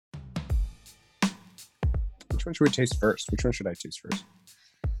Which one should we taste first? Which one should I taste first?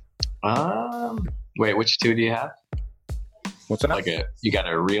 Wait, which two do you have? What's that? You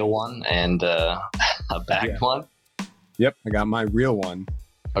got a real one and a bagged one? Yep, I got my real one.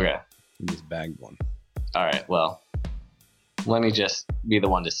 Okay. And this bagged one. All right, well, let me just be the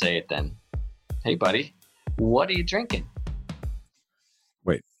one to say it then. Hey, buddy, what are you drinking?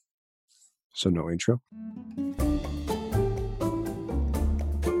 Wait, so no intro?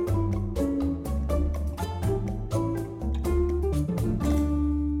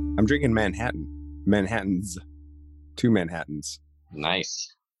 I'm drinking Manhattans, 2 Manhattans.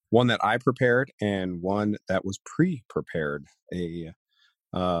 Nice. One that I prepared and one that was pre-prepared, a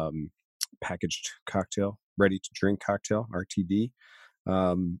packaged cocktail, ready to drink cocktail, RTD.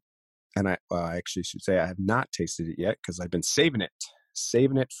 And I actually should say I have not tasted it yet because I've been saving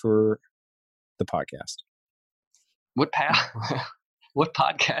it for the podcast. What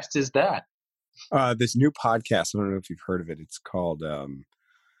podcast is that? This new podcast. I don't know if you've heard of it. It's called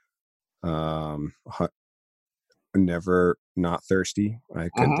Never Not Thirsty. I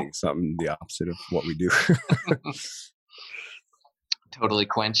couldn't think of something the opposite of what we do. Totally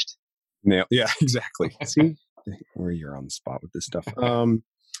quenched. Yeah, exactly. See where you're on the spot with this stuff.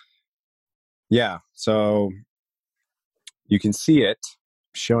 Yeah, so you can see it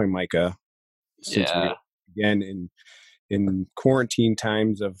showing Micah since we again in quarantine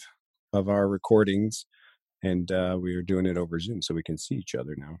times of our recordings, and we are doing it over Zoom so we can see each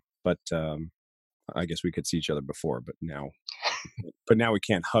other now. But I guess we could see each other before, but now we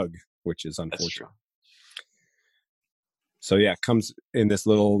can't hug, which is unfortunate. That's true. So yeah, it comes in this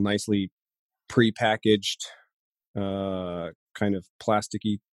little nicely pre-packaged kind of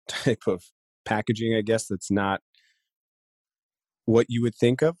plasticky type of packaging, I guess, that's not what you would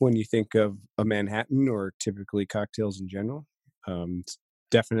think of when you think of a Manhattan or typically cocktails in general.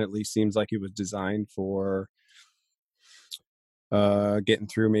 Definitely seems like it was designed for getting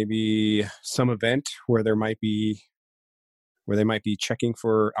through maybe some event where they might be checking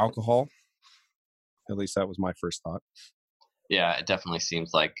for alcohol. At least that was my first thought. Yeah, it definitely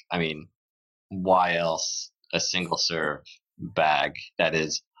seems like, I mean, why else a single serve bag that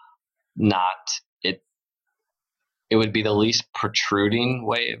is not it? It would be the least protruding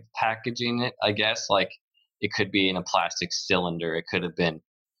way of packaging it, I guess. Like, it could be in a plastic cylinder. It could have been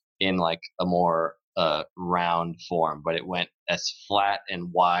in like a more round form, but it went as flat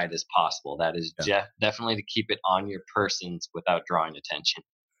and wide as possible. That is definitely to keep it on your persons without drawing attention.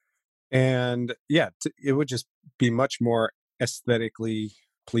 And yeah, it would just be much more aesthetically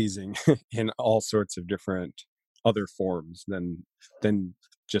pleasing in all sorts of different other forms than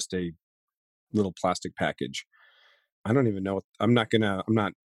just a little plastic package. I don't even know. I'm not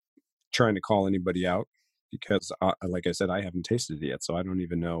trying to call anybody out because, like I said, I haven't tasted it yet, so I don't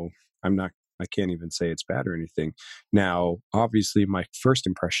even know. I can't even say it's bad or anything. Now, obviously, my first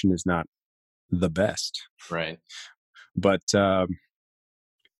impression is not the best, right? But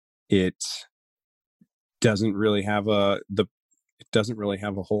it doesn't really have a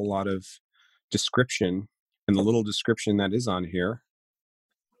whole lot of description, and the little description that is on here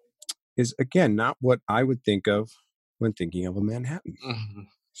is again not what I would think of when thinking of a Manhattan. Mm-hmm.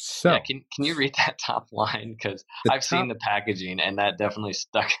 So, yeah, can you read that top line? Because I've seen the packaging, and that definitely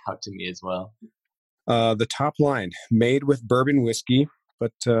stuck out to me as well. The top line: made with bourbon whiskey,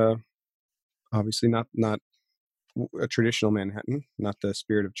 but obviously not a traditional Manhattan, not the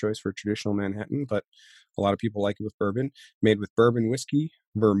spirit of choice for a traditional Manhattan, but a lot of people like it with bourbon. Made with bourbon whiskey,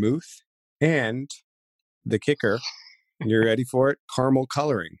 vermouth, and the kicker, you ready for it? Caramel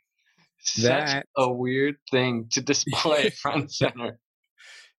coloring. Such a weird thing to display front and center.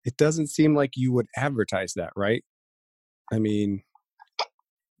 It doesn't seem like you would advertise that, right? I mean,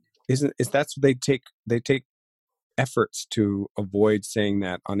 is that's what they take efforts to avoid saying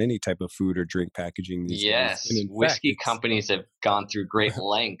that on any type of food or drink packaging these days. Yes, whiskey companies have gone through great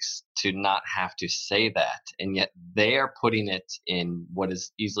lengths to not have to say that, and yet they are putting it in what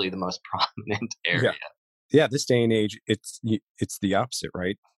is easily the most prominent area. Yeah, this day and age, it's the opposite,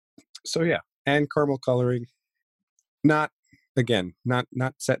 right? So yeah, and caramel coloring, not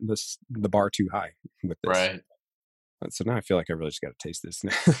setting the bar too high with this. Right. So now I feel like I really just got to taste this.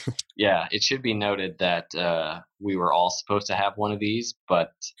 Yeah, it should be noted that we were all supposed to have one of these,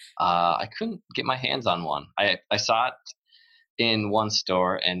 but I couldn't get my hands on one. I saw it in one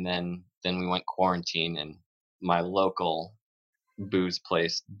store, and then we went quarantine, and my local booze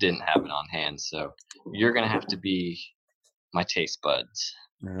place didn't have it on hand. So you're going to have to be my taste buds.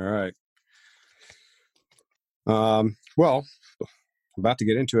 All right. Well, I'm about to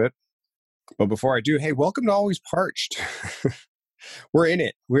get into it. But before I do, hey, welcome to Always Parched. We're in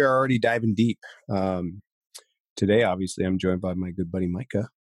it. We are already diving deep. today, obviously, I'm joined by my good buddy Micah,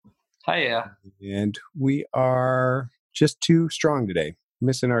 Hiya. and we are just too strong today.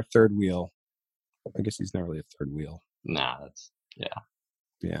 Missing our third wheel. I guess he's not really a third wheel. Nah, that's yeah.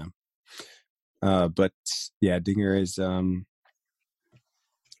 Yeah. But yeah, Dinger is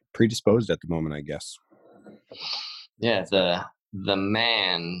predisposed at the moment, I guess. Yeah, the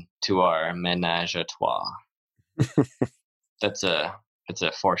man to our menage a trois. That's it's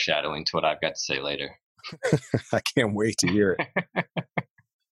a foreshadowing to what I've got to say later. I can't wait to hear it.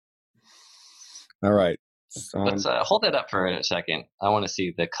 All right. Let's hold it up for a second. I want to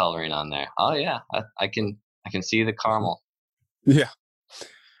see the coloring on there. Oh yeah, I can see the caramel. Yeah.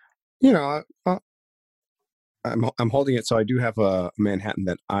 You know, I'm holding it, so I do have a Manhattan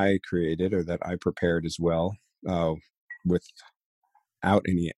that I created or that I prepared as well, without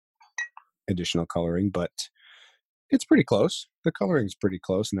any additional coloring, but it's pretty close. The coloring is pretty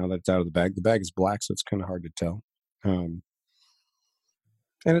close now that it's out of the bag. The bag is black, so it's kind of hard to tell. And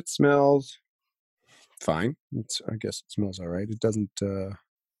it smells fine. I guess it smells all right. It doesn't.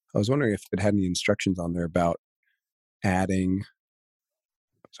 I was wondering if it had any instructions on there about adding.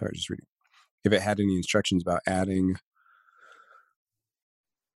 Sorry, just reading. If it had any instructions about adding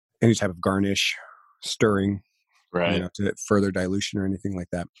any type of garnish, stirring, Right. to further dilution or anything like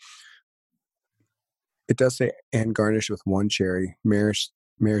that. It does say and garnish with one cherry,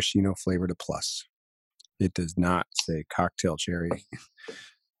 maraschino flavor to plus. It does not say cocktail cherry.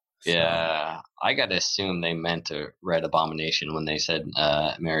 Yeah, I gotta assume they meant a red abomination when they said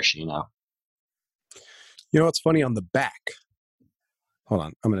maraschino. You know what's funny on the back? Hold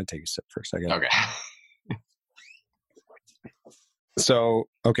on, I'm gonna take a sip first. I got Okay. So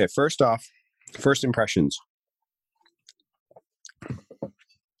okay. First off, first impressions. Well,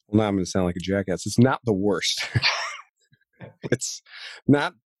 now I'm gonna sound like a jackass. It's not the worst. It's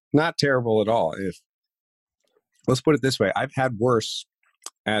not terrible at all. If let's put it this way, I've had worse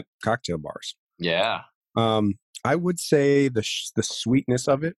at cocktail bars. Yeah. I would say the sweetness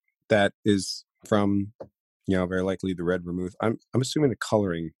of it that is from, very likely the red vermouth. I'm assuming the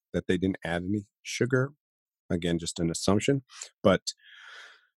coloring that they didn't add any sugar. Again, just an assumption, but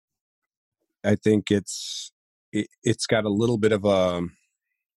I think it's got a little bit of a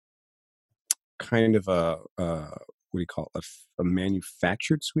kind of a what do you call it? A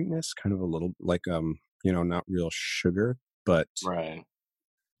manufactured sweetness, kind of a little like not real sugar, but Right.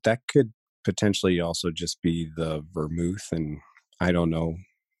 that could potentially also just be the vermouth, and I don't know.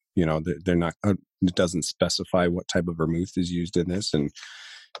 They're not. It doesn't specify what type of vermouth is used in this, and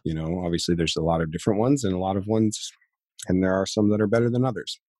obviously there's a lot of different ones, and a lot of ones, and there are some that are better than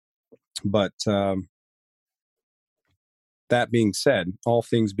others. But that being said, all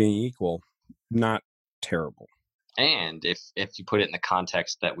things being equal, not terrible. And if you put it in the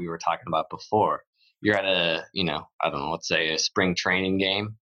context that we were talking about before, you're at a I don't know, let's say a spring training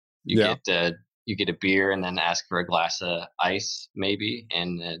game. You Yeah. get a beer and then ask for a glass of ice maybe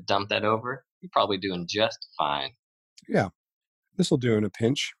and dump that over. You're probably doing just fine. Yeah, this will do in a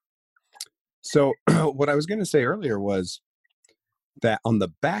pinch. So what I was going to say earlier was that on the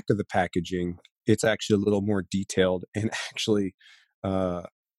back of the packaging, it's actually a little more detailed and uh,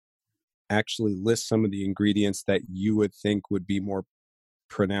 actually lists some of the ingredients that you would think would be more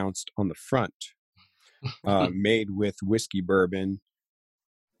pronounced on the front. Made with whiskey, bourbon,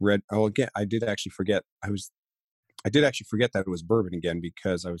 red. Oh, again, I did actually forget. I did actually forget that it was bourbon again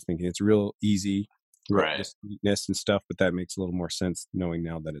because I was thinking it's real easy, Right. the sweetness and stuff. But that makes a little more sense knowing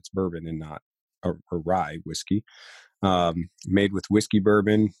now that it's bourbon and not a rye whiskey. Made with whiskey,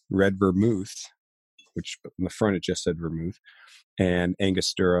 bourbon, red vermouth, which on the front it just said vermouth, and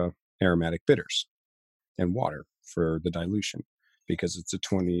Angostura aromatic bitters, and water for the dilution because it's a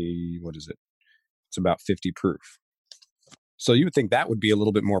 20. What is it? It's about 50 proof. So you would think that would be a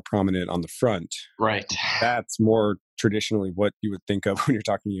little bit more prominent on the front. Right. That's more traditionally what you would think of when you're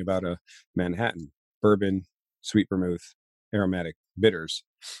talking about a Manhattan: bourbon, sweet vermouth, aromatic bitters,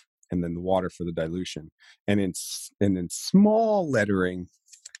 and then the water for the dilution. And in small lettering,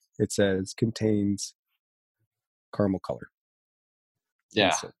 it says contains caramel color.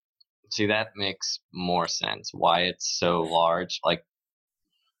 Yeah. See, that makes more sense. Why it's so large? Like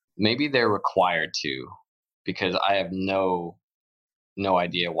maybe they're required to, because I have no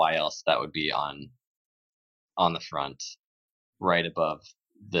idea why else that would be on the front, right above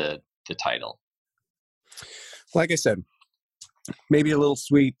the title. Like I said, maybe a little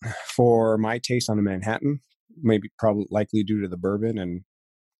sweet for my taste on a Manhattan. Maybe probably likely due to the bourbon, and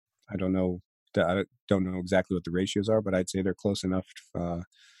I don't know. I don't know exactly what the ratios are, but I'd say they're close enough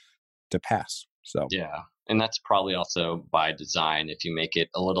to pass. So Yeah, and that's probably also by design. If you make it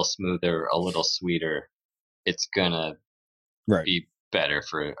a little smoother, a little sweeter, it's gonna Right. be better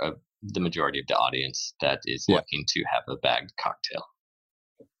for the majority of the audience that is Yeah. looking to have a bagged cocktail.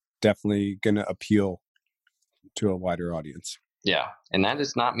 Definitely gonna appeal to a wider audience. Yeah, and that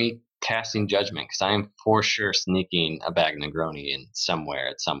is not me casting judgment because I am for sure sneaking a bag Negroni in somewhere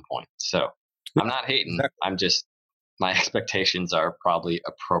at some point. So Yeah, I'm not hating. exactly. I'm just my expectations are probably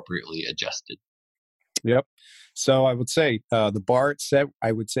appropriately adjusted. Yep. So I would say the bar it set,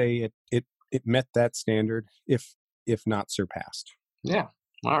 I would say it met that standard, if not surpassed. Yeah.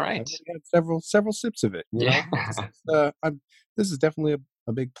 All I've right. already had several sips of it. Yeah. This is definitely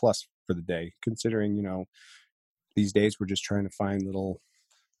a big plus for the day, considering these days we're just trying to find little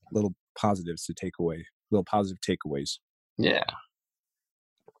positives to take away, little positive takeaways. Yeah.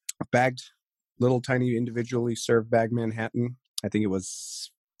 Bagged, little tiny individually served bag Manhattan. I think it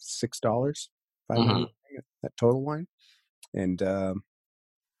was $6, Hmm. $5.99 at Total Wine, and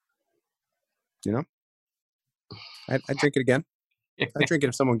you know, I'd drink it again. I'd drink it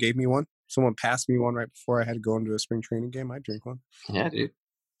if someone gave me one. Someone passed me one right before I had to go into a spring training game. I'd drink one. Yeah, dude.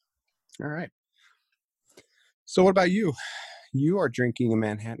 All right. So what about you? You are drinking a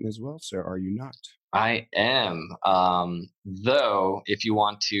Manhattan as well, sir, are you not? I am. Though, if you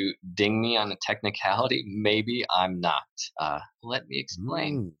want to ding me on a technicality, maybe I'm not. Let me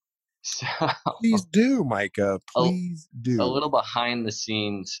explain. Mm. So, Please do, Micah. a, Please a do. little behind the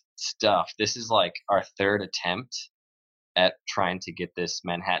scenes stuff. This is like our third attempt at trying to get this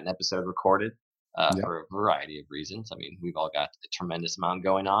Manhattan episode recorded Yeah. for a variety of reasons. I mean, we've all got a tremendous amount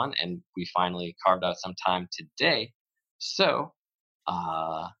going on, and we finally carved out some time today. So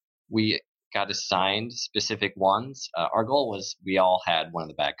uh, we got assigned specific ones. Our goal was we all had one of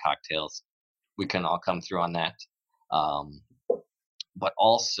the bag cocktails. We couldn't all come through on that. Um, but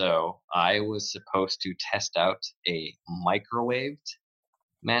also, I was supposed to test out a microwaved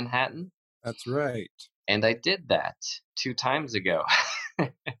Manhattan, That's right. and I did that 2 times ago.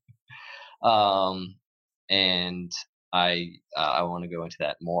 Um, and I want to go into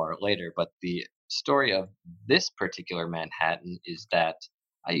that more later. But the story of this particular Manhattan is that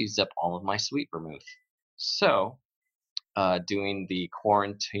I used up all of my sweet vermouth. So, doing the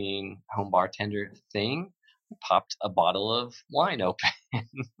quarantine home bartender thing, I popped a bottle of wine open,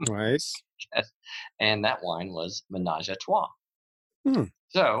 Nice. and that wine was Menage a Trois. Hmm.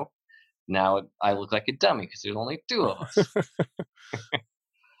 So now I look like a dummy because there's only two of us.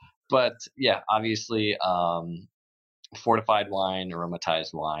 But yeah, obviously, fortified wine,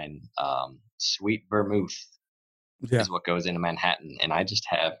 aromatized wine, sweet vermouth Yeah. is what goes into Manhattan, and I just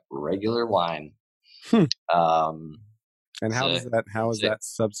have regular wine. Hmm. Um, And it's how a, does that? How is it's a, that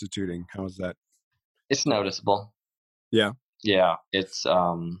substituting? How is that? it's noticeable. Yeah. Yeah, it's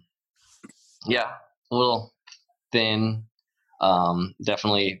yeah, a little thin.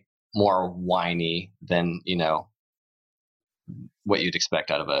 Definitely more winey than what you'd expect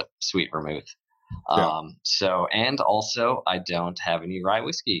out of a sweet vermouth. Yeah. So, and also, I don't have any rye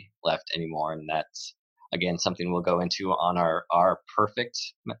whiskey left anymore, and that's again something we'll go into on our perfect.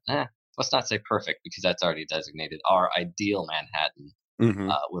 Let's not say perfect because that's already designated. Our ideal Manhattan. Hmm.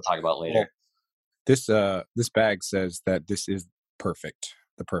 We'll talk about Well, later. this bag says that this is perfect,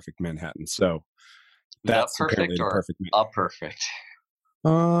 the perfect Manhattan. So The that's apparently perfect the or perfect. a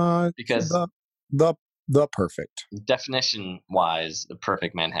perfect, because The the the perfect. definition wise, the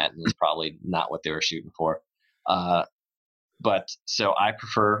perfect Manhattan is probably not what they were shooting for. Uh, but so I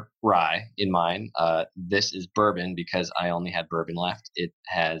prefer rye in mine. This is bourbon because I only had bourbon left. It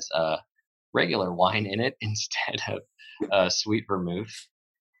has regular wine in it instead of sweet vermouth.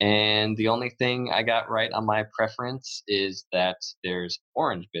 And the only thing I got right on my preference is that there's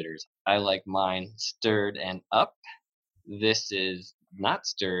orange bitters. I like mine stirred and up. This is not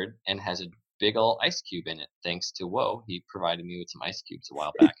stirred and has a big ol' ice cube in it. Thanks to Woe, he provided me with some ice cubes a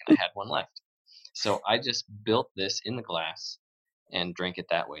while back, and I had one left. So I just built this in the glass and drank it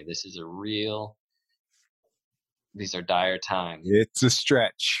that way. This is a real. These are dire times. It's a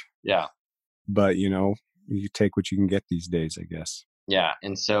stretch, Yeah, but you take what you can get these days, I guess. yeah.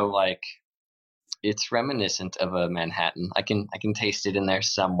 And so like it's reminiscent of a Manhattan. I can taste it in there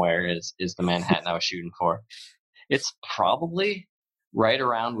somewhere. Is the Manhattan I was shooting for? It's probably right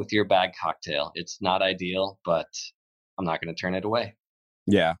around with your bag cocktail. It's not ideal, but I'm not going to turn it away.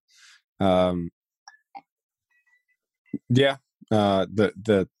 Yeah. Um, yeah.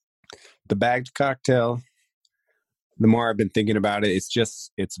 The bagged cocktail. The more I've been thinking about it,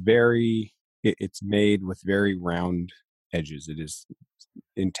 it's made with very round edges. It is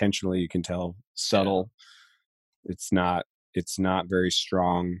intentionally, you can tell, Yeah. subtle. It's not very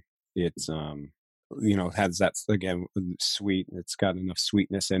strong. It's has that, again, sweet. It's got enough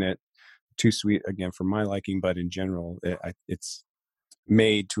sweetness in it. too sweet again for my liking, but in general, it's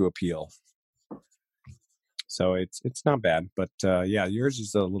made to appeal. So it's not bad, but yeah, yours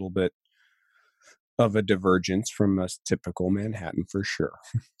is a little bit of a divergence from a typical Manhattan for sure.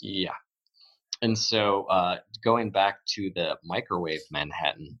 Yeah. And so, going back to the microwave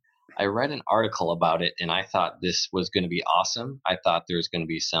Manhattan, I read an article about it, and I thought this was going to be awesome. I thought there was going to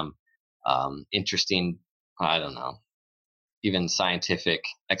be some interesting, I don't know, even scientific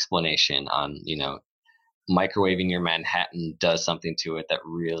explanation on, microwaving your Manhattan does something to it that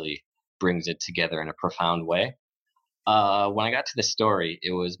really brings it together in a profound way. When I got to the story,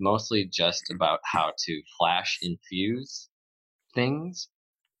 it was mostly just about how to flash infuse things,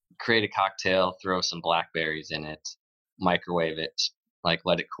 create a cocktail, throw some blackberries in it, microwave it, like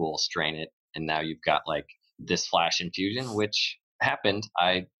let it cool, strain it, and now you've got like this flash infusion, which happened.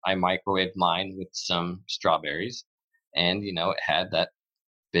 I microwaved mine with some strawberries, and it had that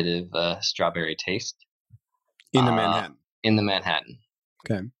bit of strawberry taste In the uh, Manhattan. in the Manhattan,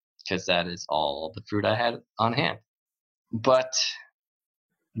 Okay. because that is all the fruit I had on hand. But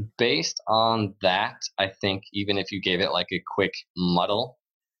based on that, I think even if you gave it like a quick muddle,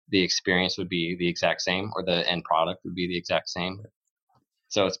 the experience would be the exact same, or the end product would be the exact same.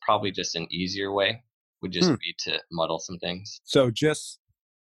 So it's probably just an easier way, would just be to muddle some things. So just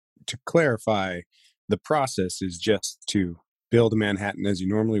to clarify, the process is just to build a Manhattan as you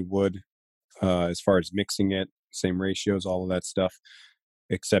normally would, as far as mixing it, same ratios, all of that stuff.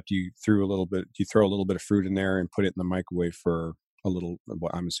 Except you throw a little bit of fruit in there and put it in the microwave for a little.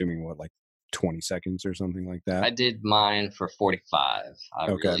 I'm assuming like 20 seconds or something like that. I did mine for 45. I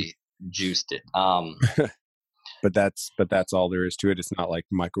Okay. really juiced it. But that's all there is to it. It's not like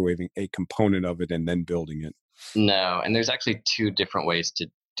microwaving a component of it and then building it. No, and there's actually two different ways to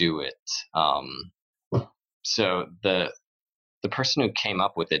do it. So the person who came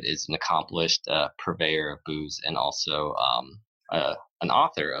up with it is an accomplished purveyor of booze and also an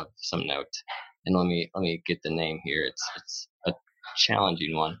author of some note. And let me get the name here. It's a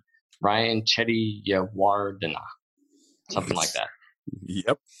challenging one. Ryan Chetty-Yawardena, something like that.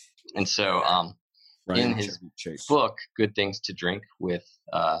 Yep. And so in his book, Good Things to Drink with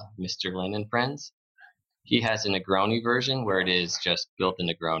Mr. Lynn and Friends, he has a Negroni version where it is just build the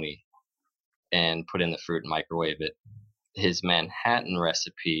Negroni and put in the fruit and microwave it. His Manhattan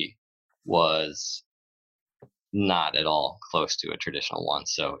recipe was not at all close to a traditional one,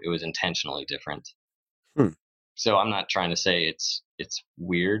 so it was intentionally different. So I'm not trying to say it's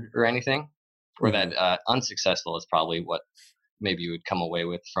weird or anything, or that unsuccessful is probably what maybe you would come away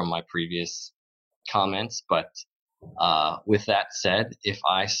with from my previous comments. But with that said, if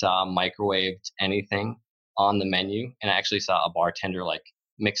I saw microwaved anything on the menu and I actually saw a bartender like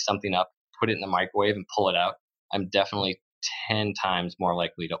mix something up, put it in the microwave and pull it out, I'm definitely 10 times more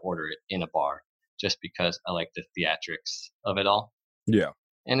likely to order it in a bar just because I like the theatrics of it all. Yeah.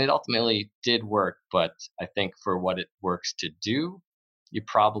 And it ultimately did work, but I think for what it works to do, you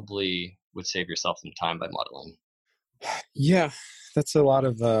probably would save yourself some time by muddling. Yeah, that's a lot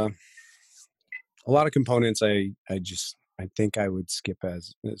of components. I think I would skip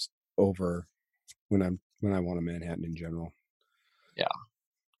as over when I want a Manhattan in general. Yeah.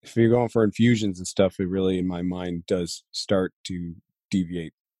 If you're going for infusions and stuff, it really, in my mind, does start to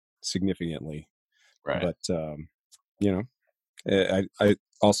deviate significantly. Right. But I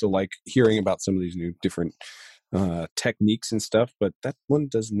also like hearing about some of these new different techniques and stuff. But that one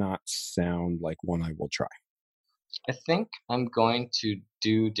does not sound like one I will try. I think I'm going to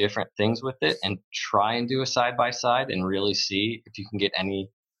do different things with it and try and do a side by side and really see if you can get any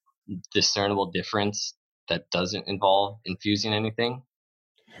discernible difference that doesn't involve infusing anything.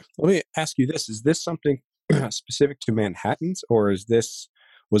 Let me ask you this: is this something specific to Manhattans, or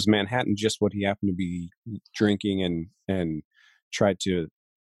was Manhattan just what he happened to be drinking and tried to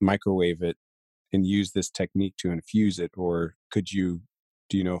microwave it and use this technique to infuse it, or do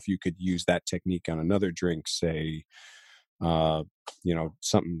you know if you could use that technique on another drink, say,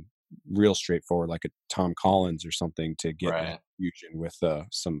 something real straightforward like a Tom Collins or something to get Right. that infusion with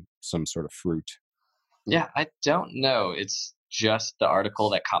some sort of fruit? Yeah, I don't know. It's just the article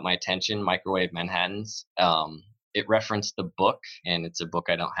that caught my attention, Microwave Manhattans. It referenced the book, and it's a book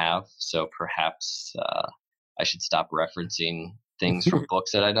I don't have, so perhaps I should stop referencing things from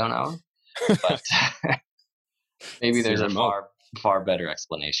books that I don't own. But maybe there's a far better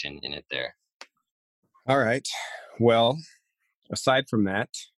explanation in it there. All right. Well, aside from that,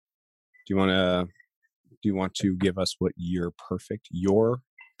 do you want to give us what your perfect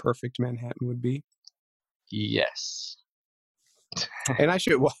Manhattan would be? Yes. And I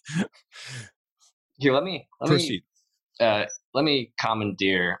should Here, let me proceed. let me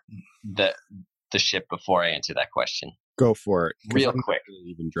commandeer the ship before I answer that question. Go for it, because Real I'm not quick. really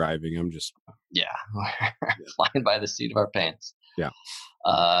even driving. I'm just Yeah. yeah. Flying by the seat of our pants. Yeah.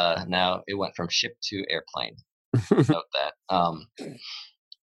 Now it went from ship to airplane. Note that.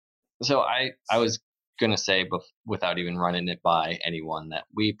 So I was gonna say, without even running it by anyone, that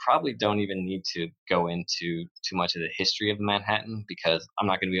we probably don't even need to go into too much of the history of Manhattan, because I'm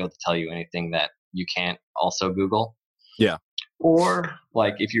not gonna be able to tell you anything that you can't also Google. Yeah. Or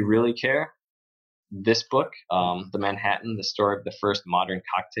like, if you really care, this book, The Manhattan: The Story of the First Modern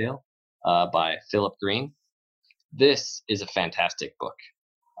Cocktail, by Philip Green. This is a fantastic book.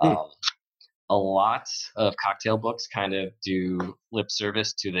 Hmm. Um, a lot of cocktail books kind of do lip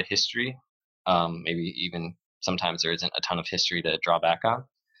service to the history. Maybe even sometimes there isn't a ton of history to draw back on.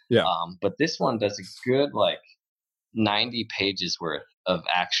 Yeah. But this one does a good, like, 90 pages worth of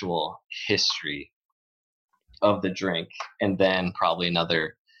actual history of the drink, and then probably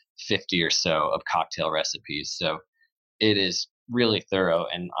another 50 or so of cocktail recipes. So it is really thorough,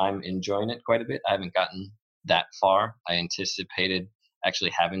 and I'm enjoying it quite a bit. I haven't gotten that far. I anticipated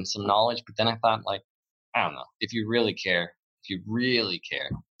actually having some knowledge, but then I thought, like, I don't know. If you really care, you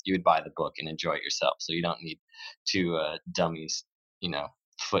would buy the book and enjoy it yourself. So you don't need two dummies,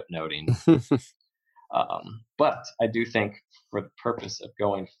 footnoting. But I do think, for the purpose of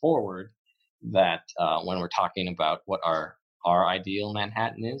going forward, that when we're talking about what our ideal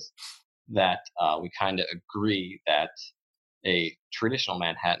Manhattan is, that we kind of agree that a traditional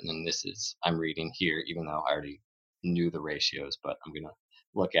Manhattan, and this is, I'm reading here, even though I already knew the ratios, but I'm gonna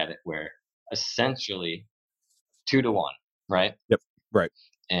look at it, where essentially 2 to 1, right? Yep. Right.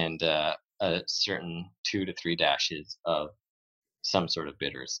 And a certain 2 to 3 dashes of some sort of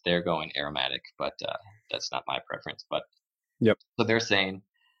bitters. They're going aromatic, but that's not my preference. But Yep. so they're saying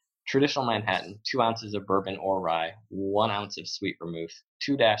traditional Manhattan: 2 ounces of bourbon or rye, 1 ounce of sweet vermouth,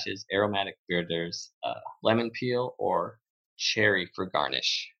 2 dashes aromatic bitters, lemon peel or cherry for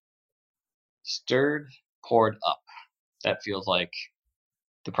garnish. Stirred, poured up. That feels like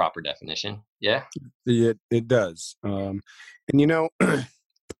the proper definition. Yeah. It does. And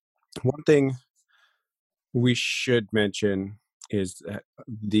one thing we should mention is that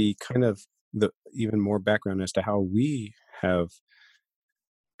the kind of the even more background as to how we have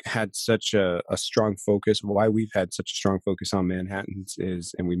had such a strong focus, why we've had such a strong focus on Manhattans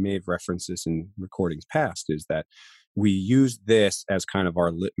is, and we may have referenced this in recordings past, is that we use this as kind of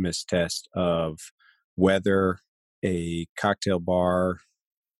our litmus test of whether a cocktail bar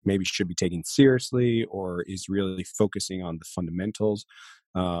maybe should be taken seriously or is really focusing on the fundamentals,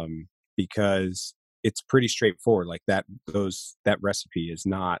 because it's pretty straightforward. Like that recipe is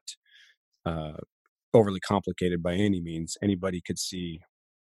not uh, overly complicated by any means. Anybody could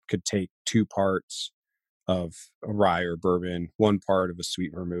take 2 parts of a rye or bourbon, 1 part of a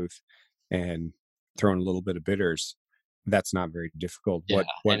sweet vermouth, and throw in a little bit of bitters. That's not very difficult. Yeah,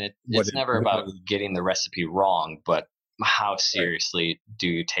 What and what it's it never about really getting the recipe wrong, but how right. seriously do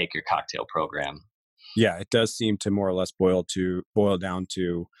you take your cocktail program? Yeah, it does seem to more or less boil down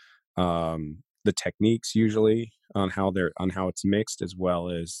to the techniques usually on how it's mixed, as well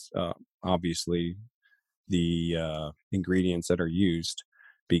as obviously the ingredients that are used,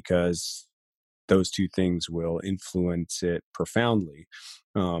 because those two things will influence it profoundly.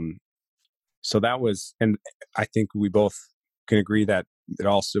 Um, so that was, and I think we both can agree that it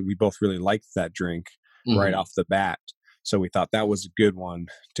also, we both really liked that drink right Hmm. off the bat. So we thought that was a good one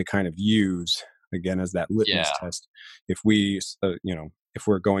to kind of use again as that litmus Yeah. test. If we, if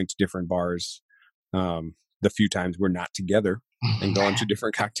we're going to different bars, the few times we're not together and going to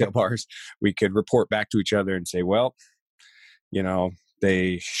different cocktail bars, we could report back to each other and say, well, you know,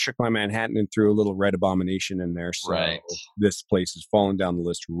 they shook my Manhattan and threw a little red abomination in there. So Right. this place is falling down the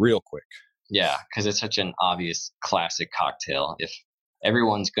list real quick. Yeah, because it's such an obvious classic cocktail. If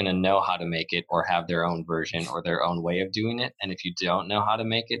everyone's going to know how to make it, or have their own version or their own way of doing it, and if you don't know how to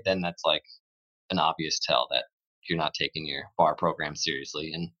make it, then that's like an obvious tell that you're not taking your bar program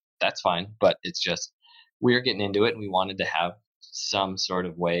seriously, and that's fine. But it's just, we were getting into it, and we wanted to have some sort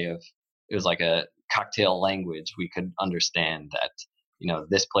of way of, it was like a cocktail language we could understand, that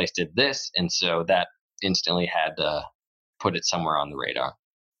this place did this, and so that instantly had to put it somewhere on the radar.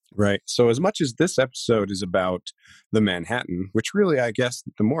 Right. So, as much as this episode is about the Manhattan, which really, I guess,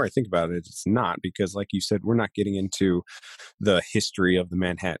 the more I think about it, it's not, because, like you said, we're not getting into the history of the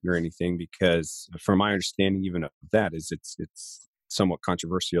Manhattan or anything, because, from my understanding, even of that, is it's somewhat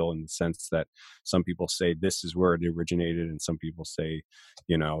controversial in the sense that some people say this is where it originated, and some people say,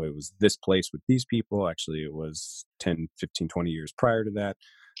 it was this place with these people. Actually, it was 10, 15, 20 years prior to that.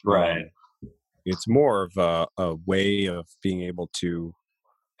 Right. Um, it's more of a way of being able to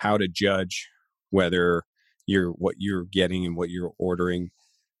how to judge whether what you're getting and what you're ordering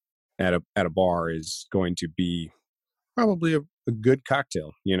at a bar is going to be probably a good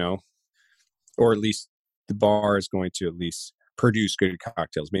cocktail, or at least the bar is going to at least produce good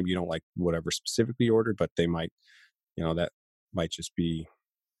cocktails. Maybe you don't like whatever specifically you ordered, but they might, that might just be,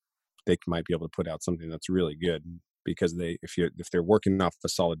 they might be able to put out something that's really good because if they're working off a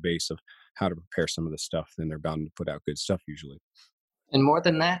solid base of how to prepare some of the stuff, then they're bound to put out good stuff usually. And more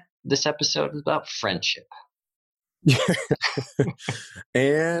than that, this episode is about friendship.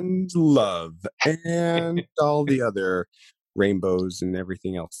 And love and all the other rainbows and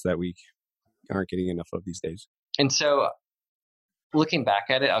everything else that we aren't getting enough of these days. And so, looking back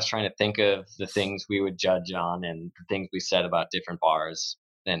at it, I was trying to think of the things we would judge on and the things we said about different bars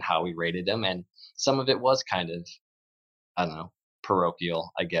and how we rated them. And some of it was kind of, I don't know,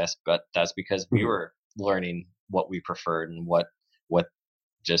 parochial, I guess, but that's because we Mhm. were learning what we preferred and what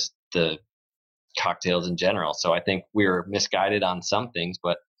just the cocktails in general. So I think we were misguided on some things,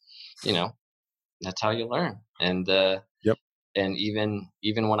 but you know, that's how you learn. Yep. And even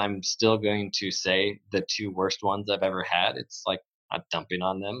when I'm still going to say the two worst ones I've ever had, it's like not dumping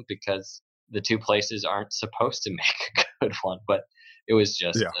on them because the two places aren't supposed to make a good one, but it was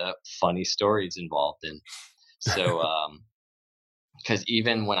just Yeah. funny stories involved. And so, because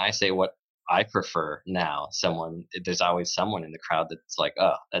even when I say what I prefer now, there's always someone in the crowd that's like,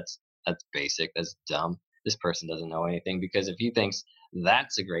 oh, that's basic, that's dumb. This person doesn't know anything because if he thinks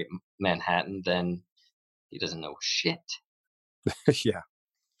that's a great Manhattan, then he doesn't know shit. Yeah.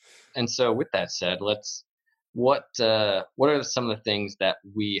 And so, with that said, what are some of the things that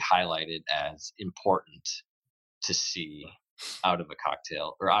we highlighted as important to see out of a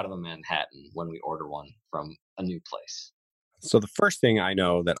cocktail or out of a Manhattan when we order one from a new place? So the first thing I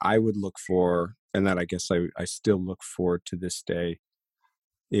know that I would look for, and that I guess I still look for to this day,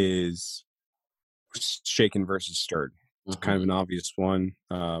 is shaken versus stirred. It's kind of Hmm. an obvious one,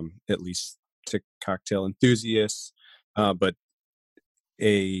 at least to cocktail enthusiasts. But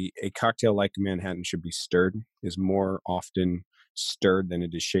a cocktail like Manhattan should be stirred. Is more often stirred than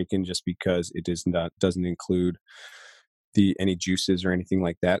it is shaken, just because it doesn't include the any juices or anything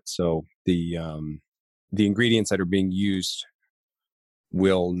like that. So the ingredients that are being used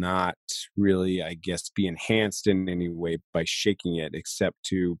will not really, I guess, be enhanced in any way by shaking it, except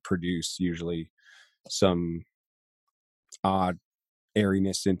to produce usually some odd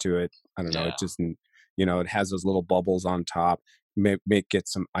airiness into it. I don't know. It Yeah. just, it has those little bubbles on top. May get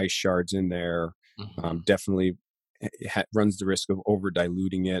some ice shards in there. Hmm. Definitely runs the risk of over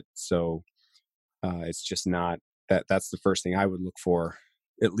diluting it. So it's just not that. That's the first thing I would look for,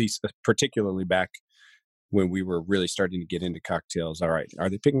 at least particularly back when we were really starting to get into cocktails. All right, are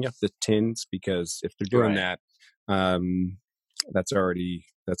they picking up the tins? Because if they're doing Right. that, um, that's already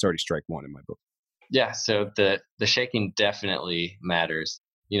strike one in my book. Yeah. So the shaking definitely matters.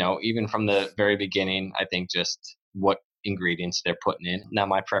 Even from the very beginning, I think just what ingredients they're putting in. Now,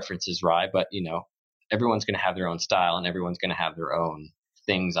 my preference is rye, but everyone's going to have their own style and everyone's going to have their own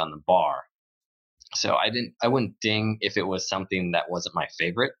things on the bar. So I wouldn't ding if it was something that wasn't my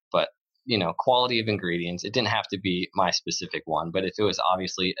favorite, but quality of ingredients. It didn't have to be my specific one, but if it was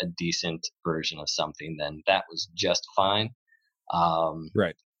obviously a decent version of something, then that was just fine. Um,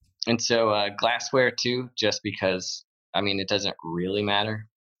 Right. and so glassware too, just because I mean it doesn't really matter,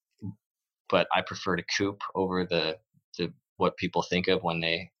 but I prefer to coupe over the what people think of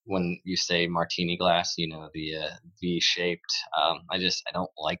when you say martini glass. The V shaped. I don't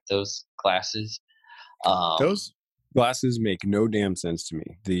like those glasses. Um, Those glasses make no damn sense to me.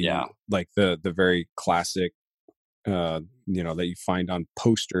 yeah. The very classic, that you find on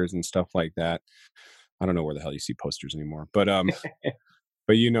posters and stuff like that. I don't know where the hell you see posters anymore, but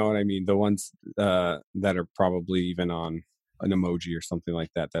you know what I mean. The ones that are probably even on an emoji or something like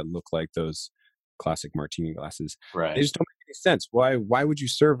that that look like those classic martini glasses. They Right. just don't make any sense. Why would you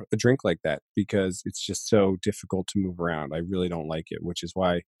serve a drink like that? Because it's just so difficult to move around. I really don't like it, which is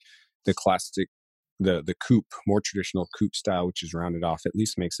why the classic the coupe, more traditional coupe style, which is rounded off, at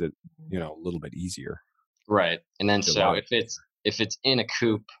least makes it, a little bit easier Right. And then to so log. if it's in a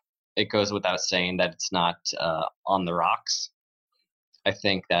coupe, it goes without saying that it's not on the rocks. I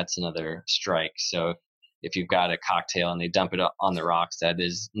think that's another strike. So if you've got a cocktail and they dump it on the rocks, that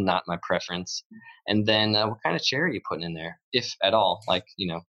is not my preference. And then what kind of cherry are you putting in there, if at all? Like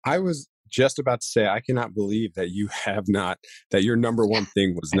I was just about to say, I cannot believe that that your number one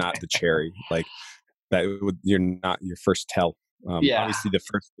thing was not the cherry. Like you're not your first tell. yeah, Obviously, the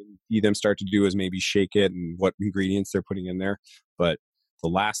first thing you see them start to do is maybe shake it and what ingredients they're putting in there. But the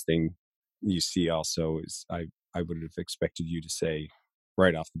last thing you see also is I would have expected you to say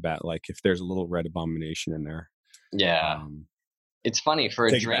right off the bat. Like if there's a little red abomination in there, Yeah. um, It's funny for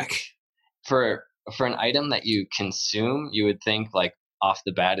a take it drink, back. for an item that you consume, you would think like off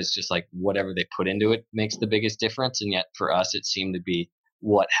the bat it's just like whatever they put into it makes the biggest difference, and yet for us it seemed to be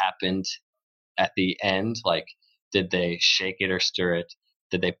what happened at the end. Like, did they shake it or stir it?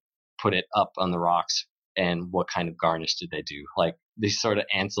 Did they put it up on the rocks? And what kind of garnish did they do? Like these sort of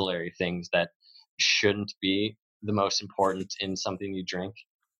ancillary things that shouldn't be the most important in something you drink,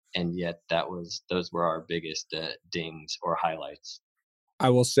 and yet those were our biggest dings or highlights. I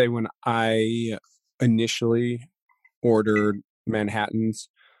will say when I initially ordered Manhattans,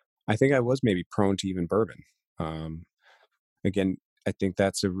 I think I was maybe prone to even bourbon. Um, Again, I think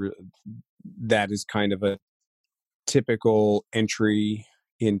that is kind of a typical entry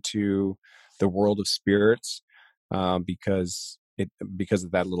into the world of spirits, because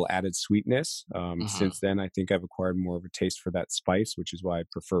of that little added sweetness. Hmm. Since then, I think I've acquired more of a taste for that spice, which is why I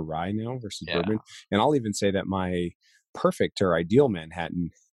prefer rye now versus Yeah. bourbon. And I'll even say that my perfect or ideal Manhattan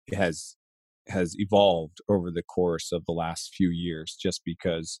has has evolved over the course of the last few years, just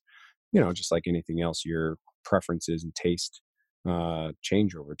because, just like anything else, your preferences and taste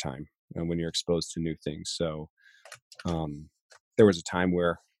change over time, and when you're exposed to new things. So um, there was a time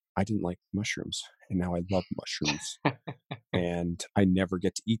where I didn't like mushrooms, and now I love mushrooms. And I never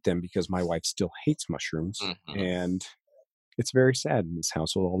get to eat them because my wife still hates mushrooms. Hmm. And it's very sad in this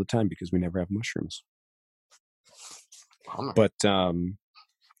household all the time because we never have mushrooms. Bummer.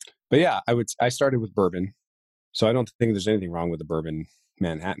 But yeah, I started with bourbon, so I don't think there's anything wrong with the bourbon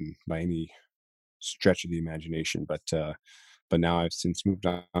Manhattan by any stretch of the imagination. But now I've since moved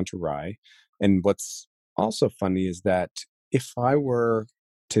on to rye. And what's also funny is that if I were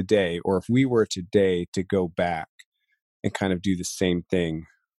today, or if we were today to go back and kind of do the same thing,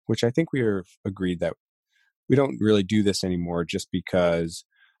 which I think we have agreed that we don't really do this anymore, just because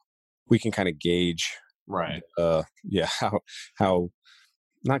we can kind of gauge, Right. yeah, how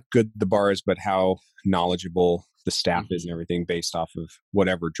not good the bar is, but how knowledgeable the staff is and Hmm. everything based off of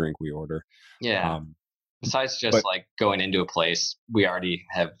whatever drink we order. Yeah. Um, Besides just but like going into a place, we already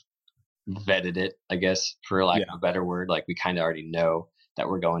have vetted it, I guess, for lack yeah, of a better word. Like we kind of already know that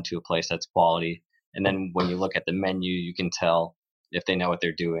we're going to a place that's quality. And then when you look at the menu, you can tell if they know what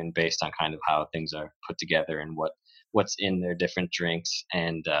they're doing based on kind of how things are put together and what's in their different drinks.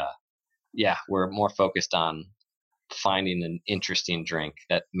 And yeah, we're more focused on finding an interesting drink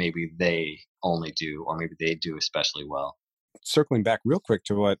that maybe they only do, or maybe they do especially well. circling back real quick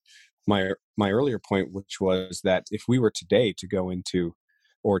to what my earlier point, which was that if we were today to go into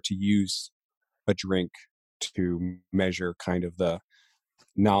or to use a drink to measure kind of the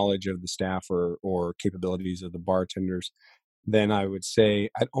knowledge of the staff or capabilities of the bartenders, then I would say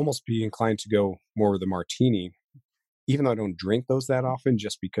I'd almost be inclined to go more with a martini, even though I don't drink those that often,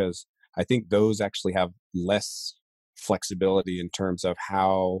 just because I think those actually have less flexibility in terms of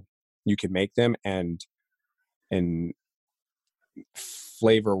how you can make them, and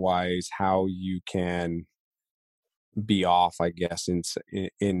flavor wise how you can be off, I guess,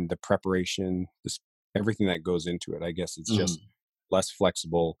 in the preparation, everything that goes into it. I guess it's just Hmm. less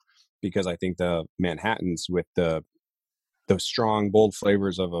flexible, because I think the Manhattans with those strong, bold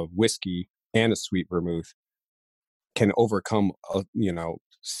flavors of a whiskey and a sweet vermouth can overcome,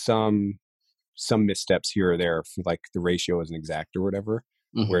 some missteps here or there, if like the ratio isn't exact or whatever.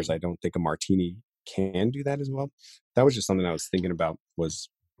 Whereas Hmm. I don't think a martini can do that as well. That was just something I was thinking about. Was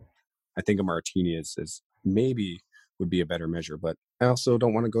I think a martini is maybe would be a better measure, but I also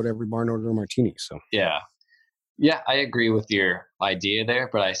don't want to go to every bar and order a martini. So Yeah. Yeah, I agree with your idea there,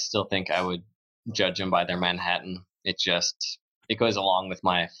 but I still think I would judge them by their Manhattan. It goes along with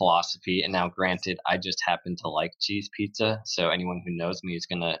my philosophy. And now, granted, I just happen to like cheese pizza, so anyone who knows me is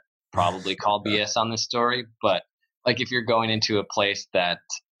gonna probably call BS on this story. But like, if you're going into a place that,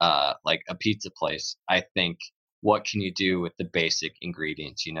 like a pizza place, I think what can you do with the basic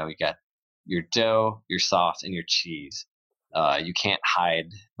ingredients? You know, you got your dough, your sauce, and your cheese. You can't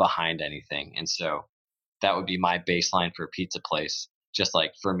hide behind anything, and so that would be my baseline for a pizza place. Just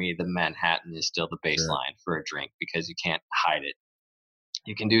like for me, the Manhattan is still the sure. baseline for a drink because you can't hide it.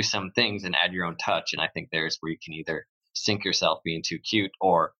 You can do some things and add your own touch. And I think there's where you can either sink yourself being too cute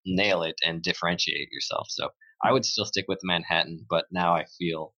or nail it and differentiate yourself. So I would still stick with Manhattan, but now I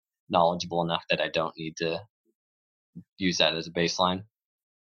feel knowledgeable enough that I don't need to use that as a baseline.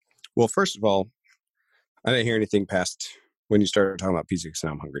 Well, first of all, I didn't hear anything past when you started talking about pizza, because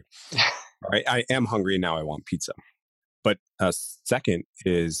now I'm hungry. All right, I am hungry and now I want pizza. But second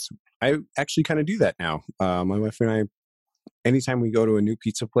is I actually kind of do that now. My wife and I, anytime we go to a new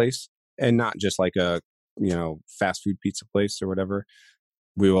pizza place, and not just like a fast food pizza place or whatever,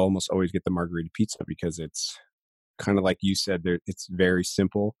 we will almost always get the margarita pizza because it's kind of like you said, there it's very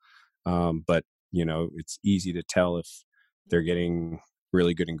simple, but it's easy to tell if they're getting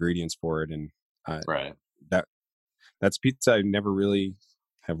really good ingredients for it, and uh, Right. that that's pizza I never really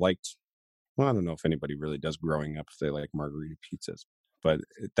have liked. Well, I don't know if anybody really does growing up if they like margarita pizzas, but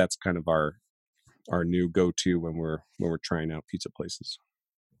that's kind of our new go-to when we're trying out pizza places.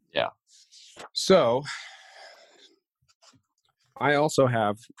 Yeah. So I also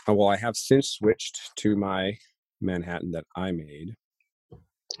have, well, I have since switched to my Manhattan that I made.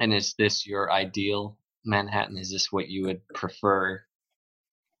 And is this your ideal Manhattan? Is this what you would prefer?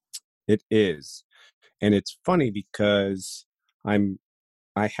 It is, and it's funny because I'm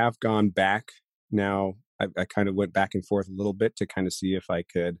I have gone back now. I kind of went back and forth a little bit to kind of see if I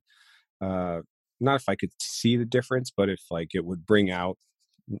could, uh, not if I could see the difference, but if like it would bring out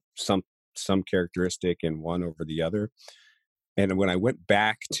some some characteristic in one over the other. And when I went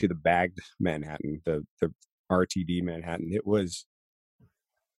back to the bagged Manhattan, the RTD Manhattan, it was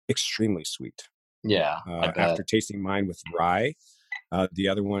extremely sweet. Yeah, I After bet. tasting mine with rye, the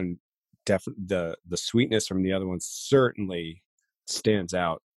other one, the sweetness from the other one certainly stands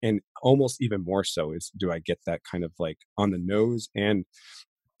out, and almost even more so is do I get that kind of like on the nose and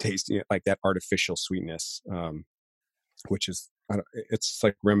tasting it like that artificial sweetness, which is it's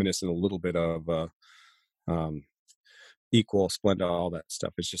like reminiscent a little bit of um, Equal, Splenda, all that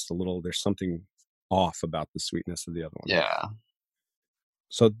stuff. It's just a little. There's something off about the sweetness of the other one. Yeah.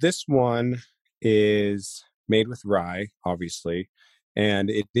 So this one is made with rye, obviously, and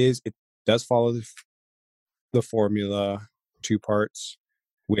it does follow the formula: 2 parts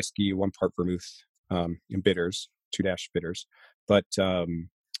whiskey, 1 part vermouth, and bitters, 2 dash bitters. But a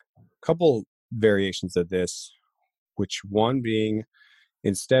couple variations of this, which one being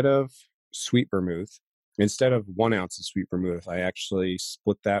instead of sweet vermouth, instead of 1 ounce of sweet vermouth, I actually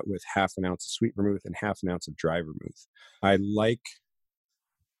split that with half an ounce of sweet vermouth and half an ounce of dry vermouth. I like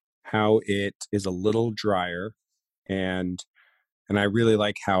how it is a little drier, and I really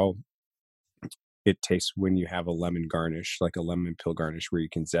like how it tastes when you have a lemon garnish, like a lemon peel garnish where you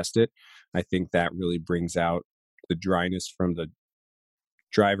can zest it. I think that really brings out the dryness from the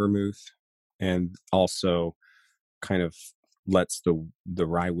dry vermouth, and also kind of lets the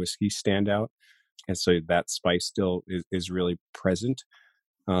rye whiskey stand out. And so that spice still is really present,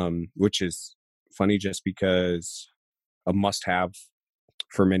 which is funny just because a must have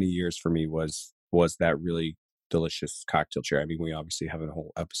for many years for me was that really delicious cocktail cherry. I mean, we obviously have a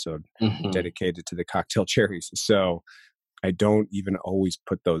whole episode Hmm. dedicated to the cocktail cherries. So I don't even always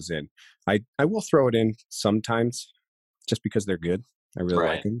put those in. I will throw it in sometimes just because they're good. I really like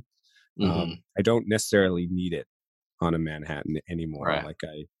Right. them. Hmm. I don't necessarily need it on a Manhattan anymore, Right.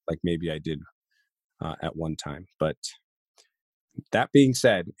 like maybe I did at one time. But that being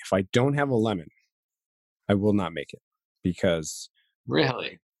said, if I don't have a lemon, I will not make it because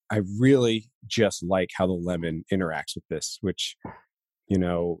Really? I really just like how the lemon interacts with this, which you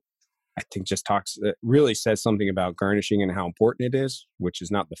know I think just talks really says something about garnishing and how important it is, which is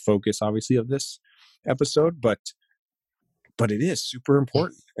not the focus obviously of this episode, but it is super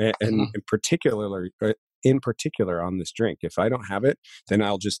important, and Mhm. in particular on this drink. If I don't have it, then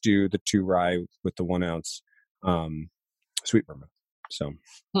I'll just do the 2 rye with the 1 ounce um, sweet vermouth. So,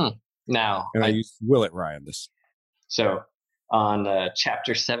 Hmm. Now, and I use Willet rye on this. so on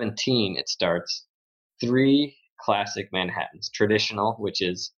chapter 17, it starts three classic Manhattans. Traditional, which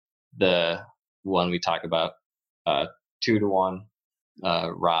is the one we talk about, 2-to-1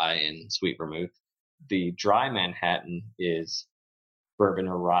 rye and sweet vermouth. The dry Manhattan is bourbon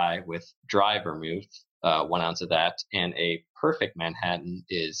or rye with dry vermouth, 1 ounce of that, and a perfect Manhattan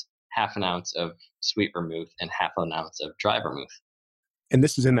is half an ounce of sweet vermouth and half an ounce of dry vermouth. And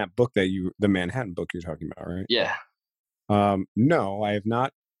this is in that book the Manhattan book you're talking about, right? Yeah. No, I have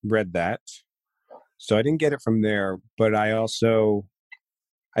not read that, so I didn't get it from there. But I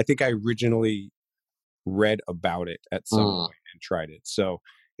think I originally read about it at some Mm, point and tried it. So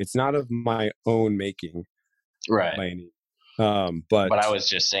it's not of my own making right. by any, but But I was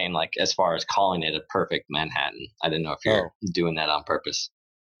just saying, like, as far as calling it a perfect Manhattan, I didn't know if you're oh doing that on purpose.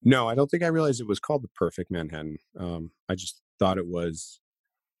 no, I don't think I realized it was called the Perfect Manhattan. I just thought it was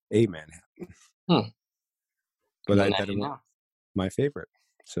a Manhattan, Hmm. but Well, now that it you was know. my favorite.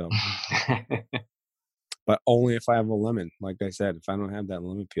 So, but only if I have a lemon. Like I said, if I don't have that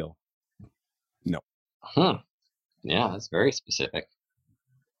lemon peel, no. Hmm. Yeah, that's very specific.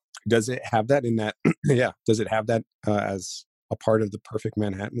 Does it have that in that? Yeah. Does it have that as a part of the Perfect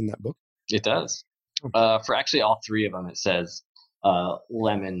Manhattan in that book? It does. Oh, For actually all three of them, it says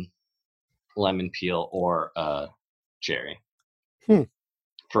lemon, lemon peel, or cherry. hmm.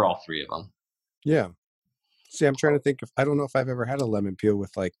 for all three of them. Yeah. See, I'm trying to think I don't know if I've ever had a lemon peel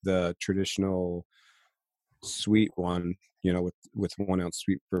with like the traditional sweet one, with 1 ounce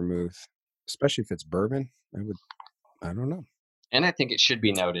sweet vermouth, especially if it's bourbon. I don't know. And I think it should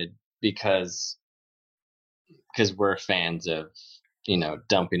be noted because we're fans of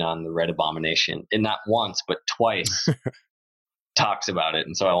dumping on the Red Abomination, and not once but twice talks about it.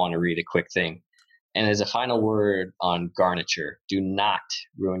 And so I want to read a quick thing. And as a final word on garniture, do not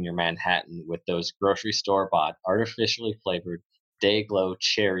ruin your Manhattan with those grocery store bought, artificially flavored Dayglow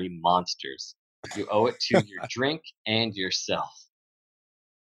cherry monsters. You owe it to your drink and yourself.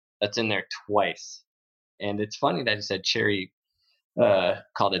 That's in there twice. And it's funny that you said cherry,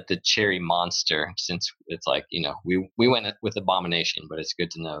 called it the cherry monster, since it's like, we went with Abomination, but it's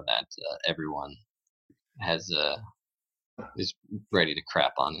good to know that everyone has is ready to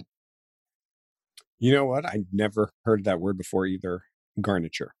crap on it. You know what? I never heard that word before either.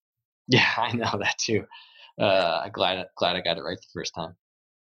 Garniture. Yeah, I know that too. I'm glad I got it right the first time.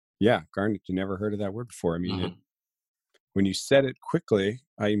 Yeah, garniture. Never heard of that word before. I mean, Hmm. when you said it quickly,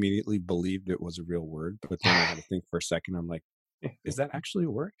 I immediately believed it was a real word, but then I had to think for a second. I'm like, is that actually a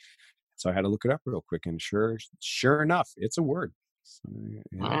word? So I had to look it up real quick, and sure enough, it's a word. So, All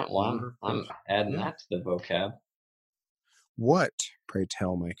yeah, right, well, I'm adding yeah. that to the vocab. What, pray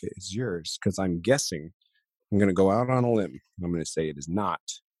tell, Micah, is yours? Because I'm guessing I'm going to go out on a limb. I'm going to say it is not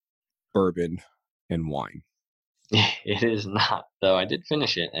bourbon and wine. It is not, though. I did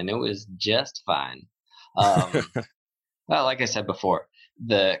finish it, and it was just fine. Um, well, like I said before,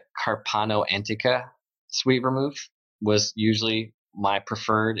 the Carpano Antica sweet vermouth was usually my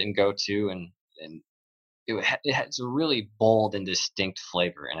preferred and go-to, and it has a really bold and distinct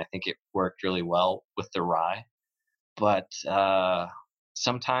flavor, and I think it worked really well with the rye. But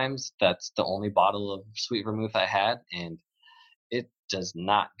sometimes that's the only bottle of sweet vermouth I had, and it does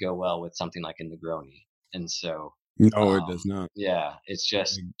not go well with something like a Negroni. And so, No, it does not. yeah, it's I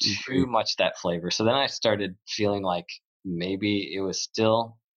just too agree. much that flavor. So then I started feeling like maybe it was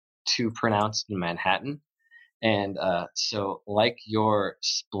still too pronounced in Manhattan. And so, like your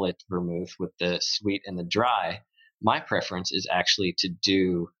split vermouth with the sweet and the dry, my preference is actually to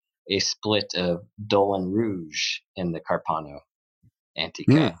do a split of Dolan Rouge in the Carpano Mm.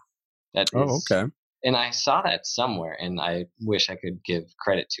 Antica. That Oh, is, okay. and I saw that somewhere, and I wish I could give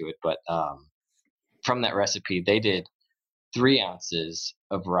credit to it, but from that recipe, they did 3 ounces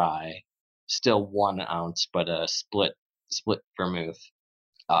of rye, still 1 ounce, but a split vermouth.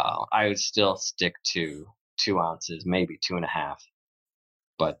 I would still stick to 2 ounces, maybe two and a half.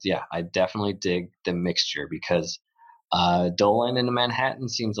 But yeah, I definitely dig the mixture because Dolan in Manhattan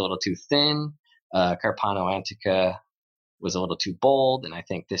seems a little too thin. Carpano Antica was a little too bold, and I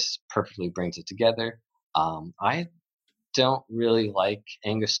think this perfectly brings it together. I don't really like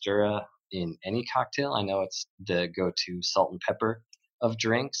Angostura in any cocktail. I know it's the go-to salt and pepper of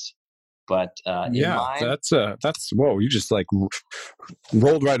drinks, but in Yeah, mine, that's whoa, you just like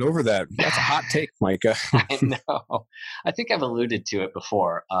rolled right over that. That's a hot take, Micah. I know. I think I've alluded to it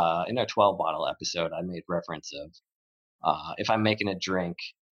before. In our 12 bottle episode, I made reference of if I'm making a drink,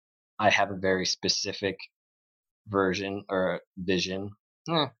 I have a very specific version or vision.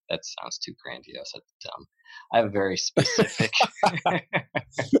 That sounds too grandiose. That's dumb. I have a very specific. I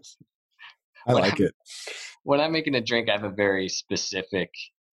when like I'm it. when I'm making a drink, I have a very specific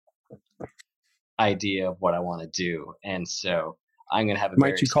idea of what I want to do, and so I'm gonna have a Might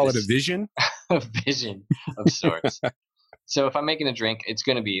very you call it a specific vision? vision of sorts. So if I'm making a drink, it's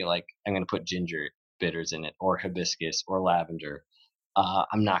gonna be like I'm gonna put ginger bitters in it, or hibiscus, or lavender.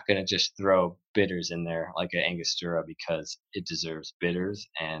 I'm not gonna just throw bitters in there like an Angostura because it deserves bitters,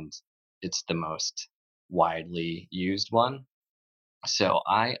 and it's the most widely used one. So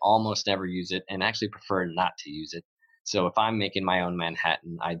I almost never use it and actually prefer not to use it. So if I'm making my own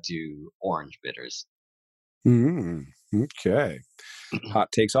Manhattan, I do orange bitters. Mm, okay.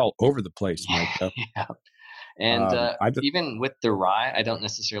 Hot takes all over the place, Micah. Yeah. And I even with the rye, I don't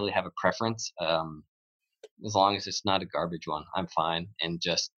necessarily have a preference. As long as it's not a garbage one, I'm fine. And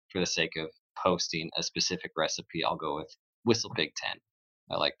just for the sake of posting a specific recipe, I'll go with Whistle Pig 10.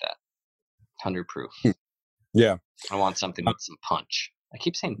 I like that. 100 proof. yeah. I want something Uh, with some punch. I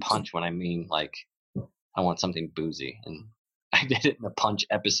keep saying punch when I mean like I want something boozy. And I did it in the punch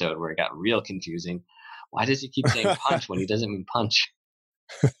episode where it got real confusing. Why does he keep saying punch when he doesn't mean punch?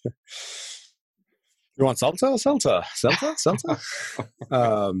 you want salsa, salsa, salsa, salsa?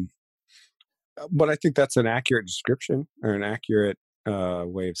 Um, but I think that's an accurate description or an accurate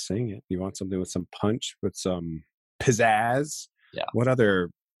way of saying it. You want something with some punch, with some pizzazz. Yeah. What other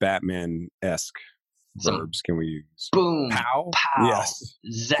Batman esque Some verbs can we use? boom, Pow? pow, Yes.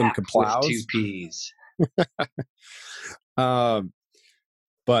 Some zap with kaplows. 2 Ps. Um,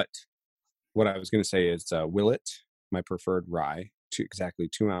 but what I was going to say is Willet, my preferred rye, exactly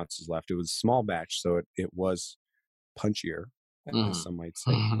 2 ounces left. It was a small batch, so it was punchier, as some might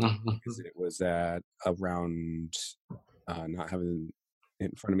say, because it was at around, not having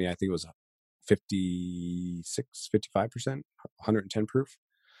it in front of me, I think it was 55%, 110 proof.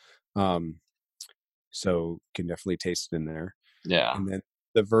 So can definitely taste it in there. Yeah. And then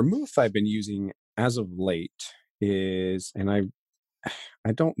the vermouth I've been using as of late is, and I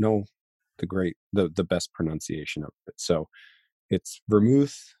don't know the best pronunciation of it. So it's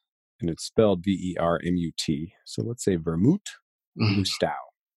vermouth, and it's spelled VERMUT. So let's say Vermouth Lustau.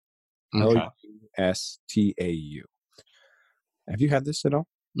 Okay. LUSTAU. Have you had this at all?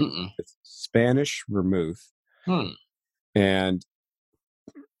 Mm-mm. It's Spanish vermouth, Hmm. and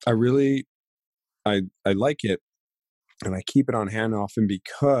I really I like it, and I keep it on hand often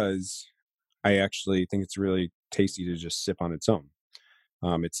because I actually think it's really tasty to just sip on its own.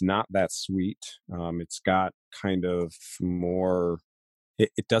 It's not that sweet. It's got kind of more.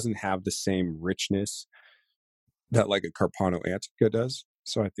 It doesn't have the same richness that like a Carpano Antica does.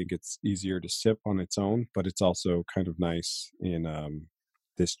 So I think it's easier to sip on its own, but it's also kind of nice in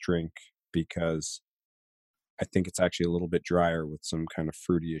this drink because I think it's actually a little bit drier with some kind of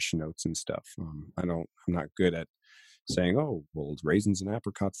fruityish notes and stuff. I'm not good at saying, oh, well, it's raisins and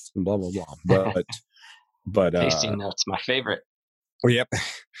apricots and blah blah blah, but Tasting notes, my favorite. well, yep.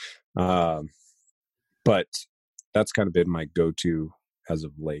 But that's kind of been my go-to as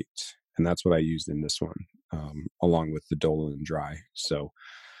of late, and that's what I used in this one, along with the Dolan Dry. So,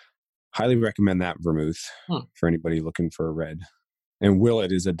 highly recommend that vermouth for anybody looking for a red. And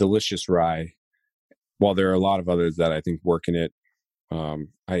Willet is a delicious rye. While there are a lot of others that I think work in it,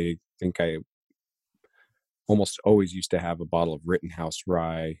 I think I almost always used to have a bottle of Rittenhouse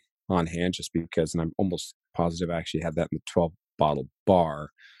rye on hand, just because, and I'm almost positive I actually had that in the 12 bottle bar.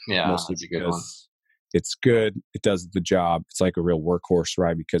 Yeah, mostly that's a good one. It's good. It does the job. It's like a real workhorse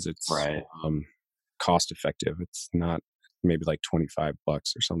rye because it's Right. Cost effective. It's not maybe like $25 or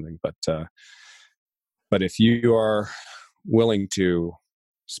something, but if you are willing to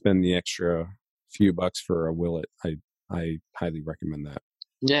spend the extra few bucks for a Willet, I highly recommend that.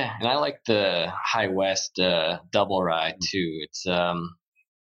 Yeah, and I like the High West double rye too. It's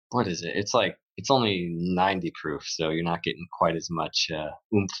what is it? It's only 90 proof, so you're not getting quite as much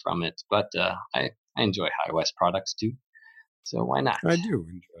oomph from it. But I enjoy High West products too, so why not? I do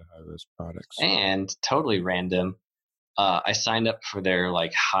enjoy High West products. And totally random, I signed up for their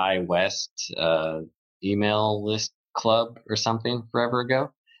like High West email list club or something forever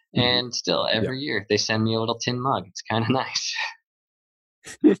ago, and still every year they send me a little tin mug. It's kind of nice.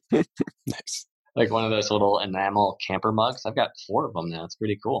 Nice. Like one of those little enamel camper mugs. I've got 4 of them now. It's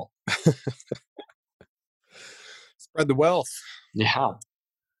pretty cool. Spread the wealth. Yeah.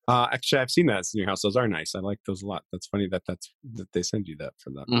 Actually, I've seen that at Senior House. Those are nice. I like those a lot. That's funny that they send you that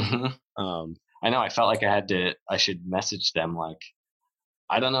for that. Mm-hmm. I know. I felt like I should message them like,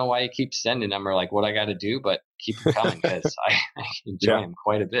 I don't know why you keep sending them or like what I got to do, but keep them coming because I enjoy them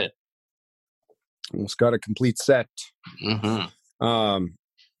quite a bit. Almost got a complete set. Mm-hmm.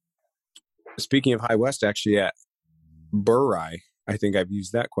 Speaking of High West, actually, at Burr Rye, I think I've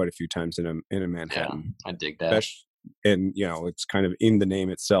used that quite a few times in a Manhattan. Yeah, I dig that. And it's kind of in the name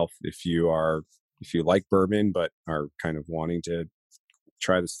itself. If you like bourbon but are kind of wanting to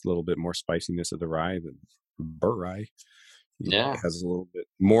try this little bit more spiciness of the rye, the Burr Rye, it has a little bit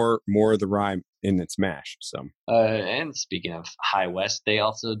more of the rye in its mash. So, and speaking of High West, they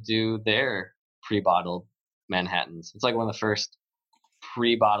also do their pre-bottled Manhattans. It's like one of the first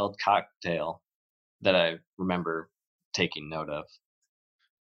pre-bottled cocktail that I remember taking note of.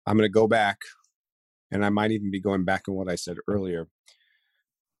 I'm going to go back, and I might even be going back on what I said earlier.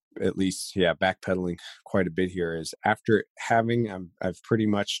 At least, backpedaling quite a bit here. Is after having, I've pretty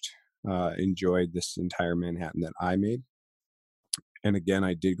much enjoyed this entire Manhattan that I made. And again,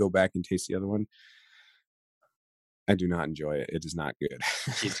 I did go back and taste the other one. I do not enjoy it. It is not good.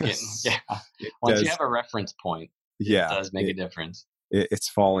 Keeps getting, Once you have a reference point, it does make a difference. It's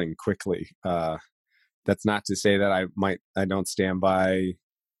falling quickly. That's not to say that I don't stand by,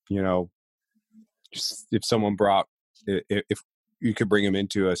 just if someone if you could bring them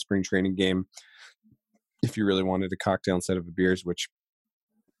into a spring training game, if you really wanted a cocktail instead of a beers, which,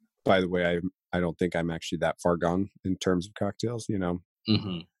 by the way, I don't think I'm actually that far gone in terms of cocktails.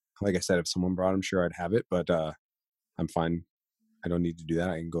 Mm-hmm. Like I said, if someone brought them, sure, I'd have it, but I'm fine. I don't need to do that.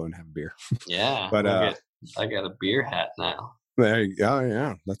 I can go and have a beer. Yeah, but I got a beer hat now. There you go. Oh,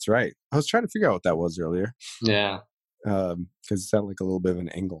 yeah, that's right. I was trying to figure out what that was earlier, Yeah, because it sounded like a little bit of an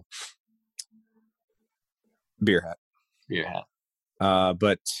angle. Beer hat. beer hat.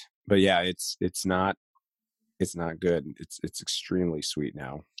 But yeah, it's not good. It's extremely sweet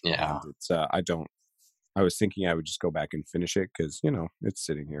now, Yeah. and it's I don't. I was thinking I would just go back and finish it because it's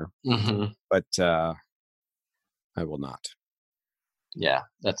sitting here, Hmm. but I will not. Yeah,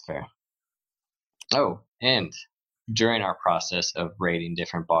 that's fair. Oh, and during our process of rating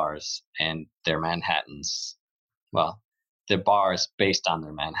different bars and their Manhattans, well, the bars based on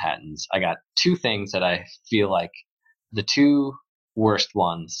their Manhattans, I got two things that I feel like the two worst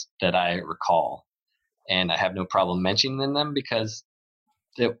ones that I recall, and I have no problem mentioning them because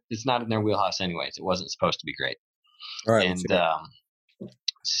it's not in their wheelhouse anyways. It wasn't supposed to be great. All right, let's And hear it.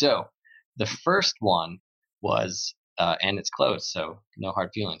 so the first one was, and it's closed, so no hard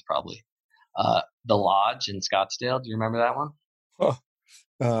feelings probably. The Lodge in Scottsdale. Do you remember that one? Oh,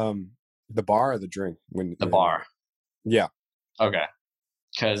 the bar or the drink when The bar. yeah. Okay.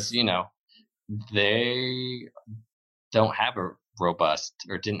 Because, they don't have a robust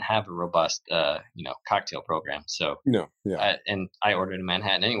or didn't have a robust, cocktail program. So, No, yeah. and I ordered a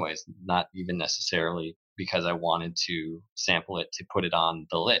Manhattan anyways, not even necessarily because I wanted to sample it to put it on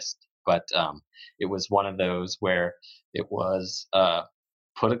the list. But it was one of those where it was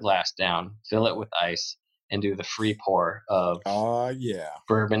put a glass down, fill it with ice, and do the free pour of Yeah.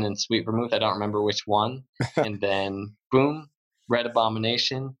 bourbon and sweet vermouth. I don't remember which one. And then boom, Red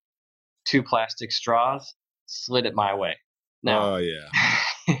Abomination, two plastic straws, slid it my way. Now, Oh, yeah.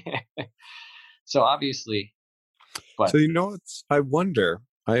 so obviously, but So I wonder.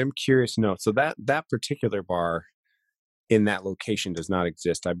 I am curious to know. So that particular bar in that location does not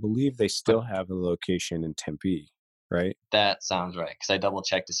exist. I believe they but still have a location in Tempe, right? that sounds right because I double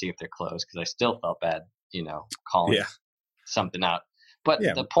checked to see if they're closed because I still felt bad, calling Yeah. something out. But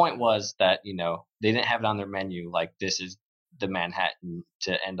Yeah. the point was that they didn't have it on their menu like this is the Manhattan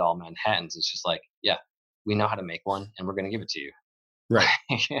to end all Manhattans. It's just like, yeah, we know how to make one and we're going to give it to you. Right.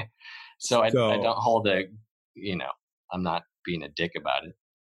 So I So don't hold I'm not being a dick about it.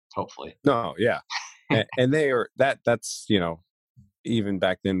 Hopefully, no, yeah. And they are that's even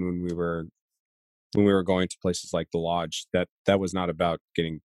back then when we were going to places like the Lodge, that was not about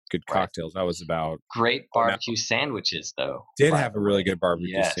getting good right? cocktails. That was about Great going out. barbecue sandwiches, though. Did By have a the really way, good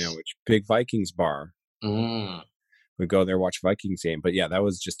barbecue yes. sandwich. Big Vikings bar. Mm, We go there, watch Vikings game. But yeah, that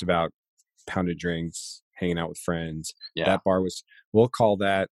was just about pounded drinks, hanging out with friends. yeah. That bar was, we'll call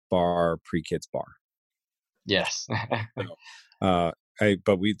that bar pre-kids bar. Yes. So, uh,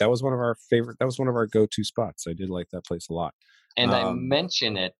 but that was one of our favorite, that was one of our go-to spots. I did like that place a lot. And I Um,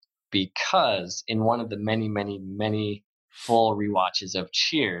 mention it because in one of the many, many, many full rewatches of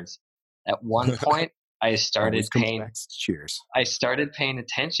Cheers, at one point always comes back to Cheers. I started paying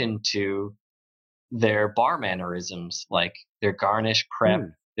attention to their bar mannerisms, like their garnish prep, Hmm.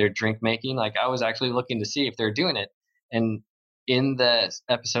 their drink making. Like I was actually looking to see if they're doing it. And in the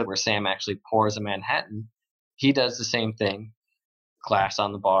episode where Sam actually pours a Manhattan, he does the same thing, glass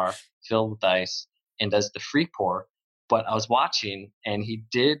on the bar, filled with ice, and does the free pour. But I was watching and he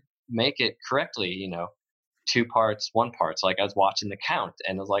did make it correctly, two parts, one part. So like I was watching the count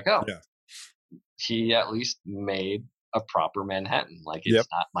and I was like, oh, Yeah. he at least made a proper Manhattan. Like Yep. it's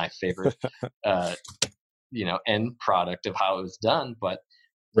not my favorite uh, end product of how it was done, but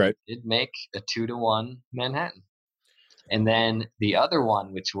Right. it'd make a 2-to-1 Manhattan. And then the other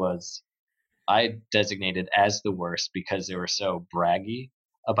one, which was I designated as the worst because they were so braggy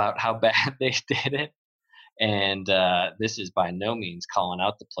about how bad they did it. And this is by no means calling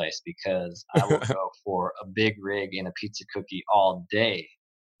out the place because I will go for a big rig and a pizza cookie all day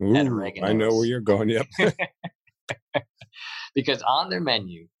at Ooh, I know where Oregano's. you're going. Yep. Because on their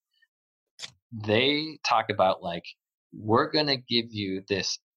menu, they talk about like, we're going to give you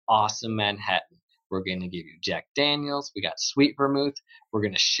this awesome Manhattan. We're going to give you Jack Daniels. We got sweet vermouth. We're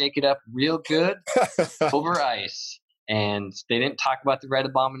going to shake it up real good over ice. And they didn't talk about the Red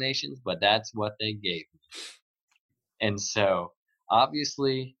Abominations, but that's what they gave me. And so,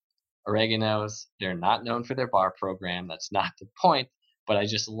 obviously, Oregano's, they're not known for their bar program. That's not the point. But I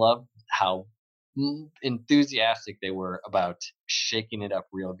just love how enthusiastic they were about shaking it up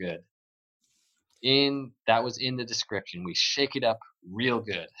real good. That was in the description. We shake it up real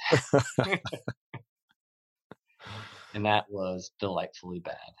good. And that was delightfully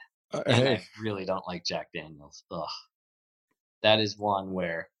bad. And Hey, I really don't like Jack Daniels. Ugh. That is one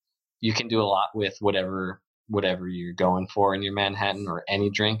where you can do a lot with whatever you're going for in your Manhattan or any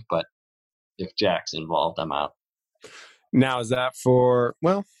drink, but if Jack's involved, I'm out. now is that for?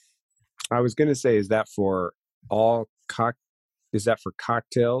 Well, I was going to say, is that for all is that for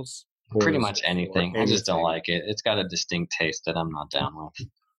cocktails or Pretty is much it for anything. I just don't anything? like it. It's got a distinct taste that I'm not down with.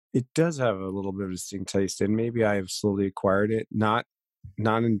 It does have a little bit of distinct taste, and maybe I have slowly acquired it. Not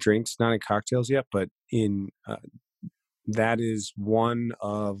in drinks, not in cocktails yet, but in that is one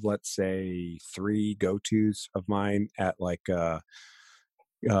of, let's say, three go tos of mine at like a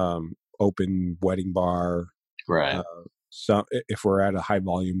open wedding bar. Right. Uh, so if we're at a high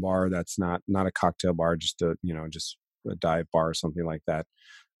volume bar, that's not a cocktail bar, just a just a dive bar or something like that.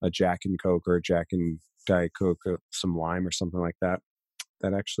 A Jack and Coke or a Jack and Diet Coke, some lime or something like that.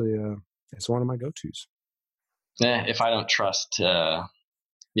 That actually is one of my go tos. If I don't trust,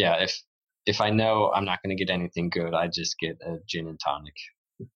 yeah, if I know I'm not going to get anything good, I just get a gin and tonic.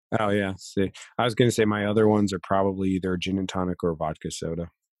 Oh yeah, see, I was gonna say my other ones are probably either gin and tonic or vodka soda.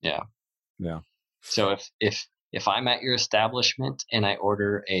 Yeah. Yeah. So if I'm at your establishment and I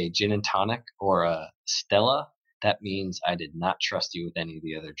order a gin and tonic or a Stella, that means I did not trust you with any of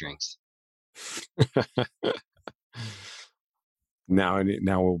the other drinks. Now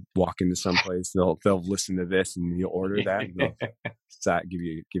we'll walk into some place. They'll listen to this and you'll order that and they'll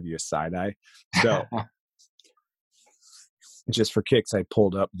give you a side eye. So just for kicks, I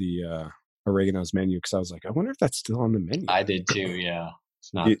pulled up the oregano's menu because I was like, I wonder if that's still on the menu. I did too. Yeah,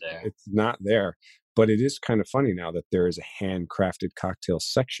 it's not there. It's not there, but it is kind of funny now that there is a handcrafted cocktail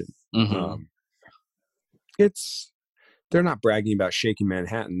section. Hmm. Um, it's they're not bragging about shaking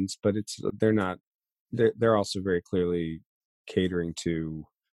Manhattans, but they're not they're also very clearly catering to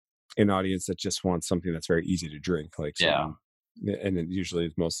an audience that just wants something that's very easy to drink, like Yeah, something, and it usually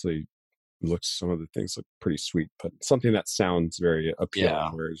is mostly some of the things look pretty sweet, but something that sounds very appealing, yeah.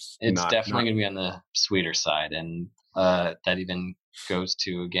 whereas It's definitely not going to be on the sweeter side, and that even goes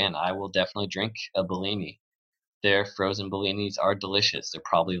to again. I will definitely drink a Bellini. Their frozen Bellinis are delicious. They're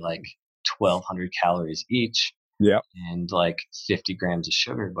probably like 1,200 calories each yeah. and like 50 grams of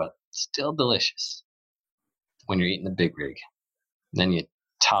sugar, but still delicious when you're eating the big rig. Then you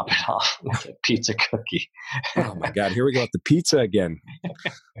top it off with a pizza cookie. Oh my god, here we go with the pizza again.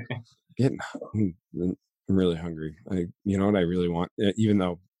 Getting, I'm really hungry. You know what I really want, even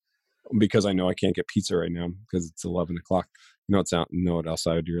though because I know I can't get pizza right now because it's 11 o'clock. You know what's out? You know what else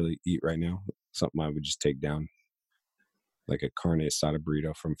I would really eat right now? Something I would just take down, like a carne asada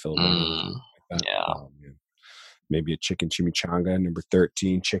burrito from Phil Barrera or Mm, something like that. yeah. Oh man, maybe a chicken chimichanga, number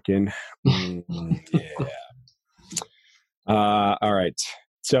 13 chicken. Yeah. All right.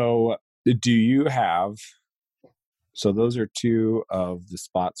 So, do you have? So those are two of the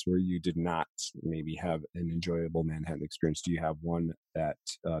spots where you did not maybe have an enjoyable Manhattan experience. Do you have one that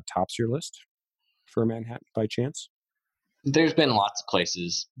tops your list for Manhattan by chance? There's been lots of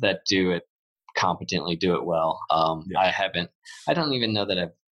places that do it competently, do it well. Yeah. I haven't, I don't even know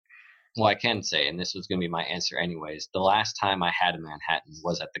that well, I can say, and this was going to be my answer anyways, the last time I had a Manhattan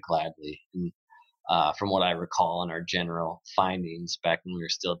was at the Gladly. And from what I recall in our general findings back when we were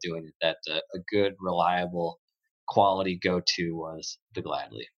still doing it, that a good, reliable, quality go-to was the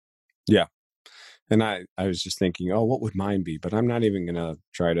Gladly. Yeah. And I was just thinking, oh, what would mine be? But I'm not even gonna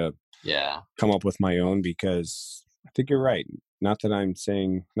try to Yeah, come up with my own because I think you're right. Not that I'm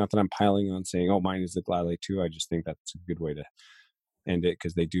piling on saying, oh, mine is the Gladly too. I just think that's a good way to end it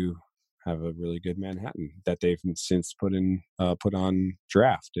because they do have a really good Manhattan that they've since put on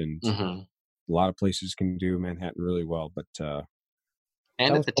draft, and hmm a lot of places can do Manhattan really well. But and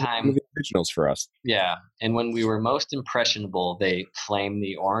that at was the probably one of time, the originals for us. yeah, and when we were most impressionable, they flamed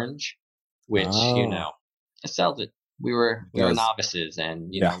the orange, which Oh, it sells it. it We were does. novices, and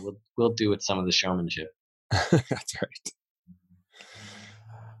Yeah, we'll do with some of the showmanship. that's right.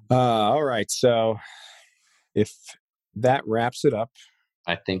 All right. So if that wraps it up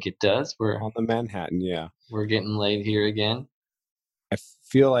I think it does. on the Manhattan, yeah, We're getting late here again. I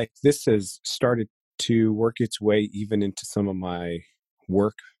feel like this has started to work its way even into some of my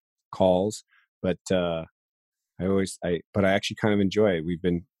work calls, but but I actually kind of enjoy it. We've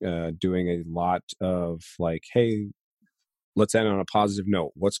been doing a lot of like, hey, let's end on a positive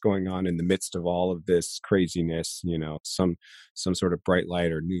note. What's going on in the midst of all of this craziness? Some sort of bright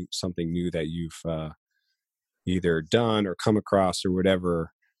light or something new that you've either done or come across or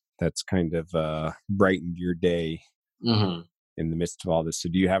whatever that's kind of brightened your day Hmm. in the midst of all this. So,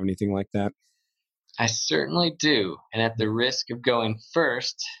 do you have anything like that? I certainly do. And at the risk of going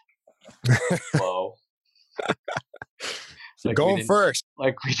first, whoa, You're going first,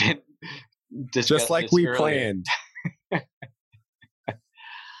 like we didn't just discuss like this we earlier. planned.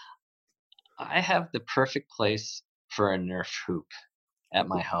 I have the perfect place for a Nerf hoop at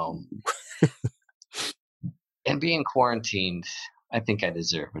my home. And being quarantined, I think I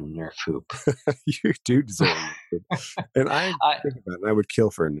deserve a Nerf hoop. You do deserve a Nerf hoop. And I I think about it, I would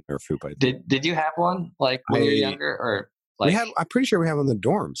kill for a Nerf hoop, I think. did you have one like when you were I younger or we like had I'm pretty sure we have them in the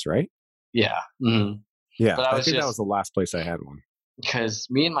dorms, right? yeah. Yeah, But I I was think that was just the last place I had one. because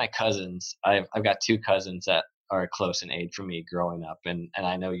me and my cousins, I've got two cousins that are close in age from me growing up, and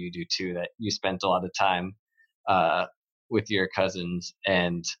I know you do too. That you spent a lot of time uh, with your cousins,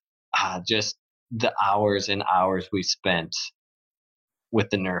 and just the hours and hours we spent with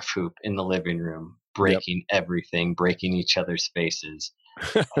the Nerf hoop in the living room, Yep. breaking everything, breaking each other's faces.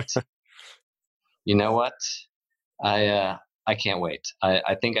 But you know what? I can't wait.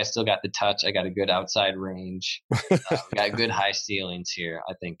 I think I still got the touch. I got a good outside range. We got good high ceilings here.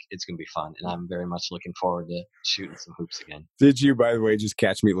 I think it's gonna be fun, and I'm very much looking forward to shooting some hoops again. Did you, by the way, just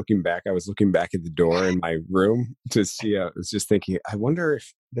catch me looking back? I was looking back at the door in my room to see. I was just thinking, I wonder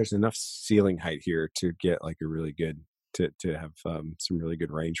if there's enough ceiling height here to get like a really good to have some really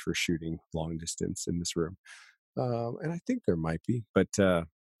good range for shooting long distance in this room. And I think there might be. But Yeah,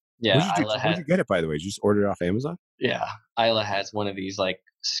 Isla where'd had you get it, by the way? Did you just order it off Amazon? yeah, Isla has one of these like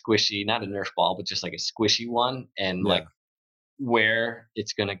squishy, not a Nerf ball, but just like a squishy one, and like Yeah. where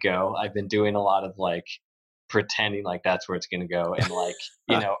it's gonna go. I've been doing a lot of like pretending like that's where it's gonna go, and like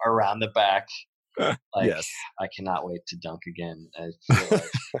around the back. Like Yes. I cannot wait to dunk again. I feel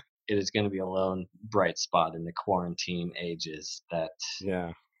like it is going to be a lone bright spot in the quarantine ages that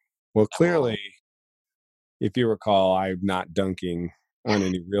Yeah. Well, I will. clearly, if you recall, I'm not dunking on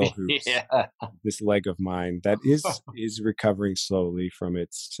any real hoops. Yeah, This leg of mine that is recovering slowly from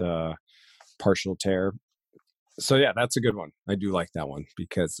its partial tear. So yeah, that's a good one. I do like that one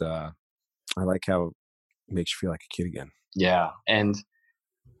because I like how it makes you feel like a kid again. yeah, and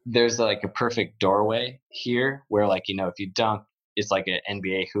there's like a perfect doorway here where like if you dunk, it's like an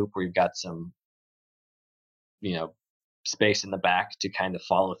NBA hoop where you've got some you know space in the back to kind of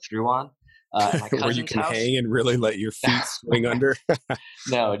follow through on. At my Where you cousin's can house, hang and really let your feet swing under.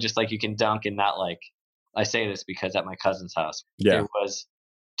 no, just like you can dunk and not like. I say this because at my cousin's house, there Yeah. was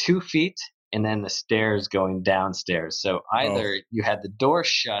 2 feet and then the stairs going downstairs. So Oh, either you had the door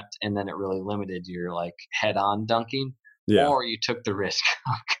shut and then it really limited your like head on dunking, yeah. or you took the risk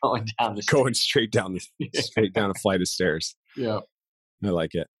of going down the Going stairs. straight down a flight of stairs. Yeah. I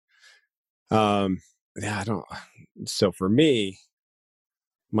like it. Um, yeah, I don't. So for me,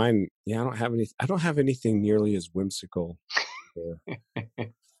 mine. Yeah, I don't have anything nearly as whimsical or,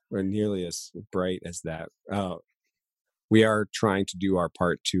 or nearly as bright as that. We are trying to do our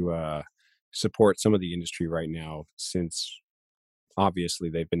part to support some of the industry right now, since obviously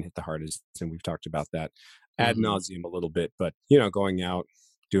they've been hit the hardest, and we've talked about that ad Hmm. nauseum a little bit. But going out,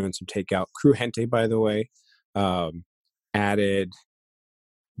 doing some takeout. Crew Gente, by the way, um, added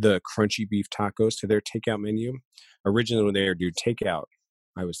the crunchy beef tacos to their takeout menu. Originally, when they were doing takeout,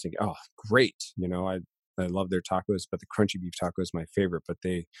 I was thinking, oh, great. I love their tacos, but the crunchy beef taco is my favorite. But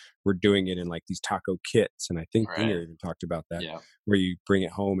they were doing it in like these taco kits. And I think Right. Dinger even talked about that, Yeah. where you bring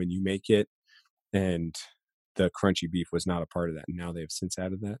it home and you make it. And the crunchy beef was not a part of that. And now they have since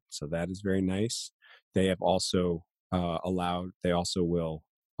added that. So that is very nice. They have also they also will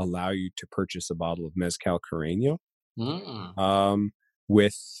allow you to purchase a bottle of Mezcal Carreño Mm. um,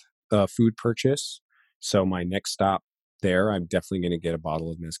 with a food purchase. So my next stop there, I'm definitely going to get a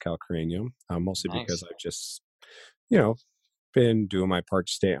bottle of Mezcal Carreño, mostly because Nice. I've just, you know, been doing my part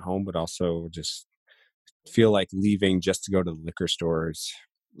to stay at home, but also just feel like leaving just to go to the liquor stores.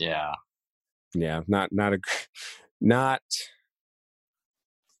 Yeah. Yeah, not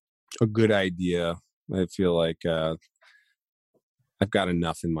a good idea. I feel like I've got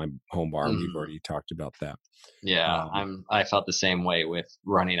enough in my home bar, and we've Hmm. already talked about that. Yeah. Um, I felt the same way with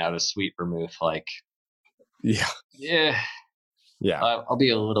running out of sweet vermouth. Like, yeah, yeah, yeah. I'll be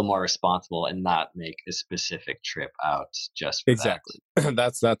a little more responsible and not make a specific trip out just for that. Exactly.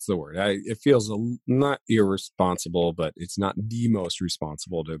 That's the word. It feels not irresponsible, but it's not the most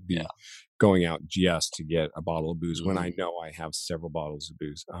responsible to Yeah. be going out just to get a bottle of booze when I Hmm. know I have several bottles of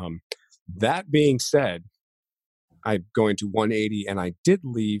booze. That being said, I'm going to 180, and I did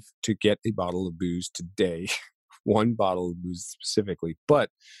leave to get a bottle of booze today, one bottle of booze specifically, but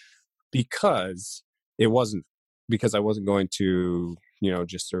because it wasn't because I wasn't going to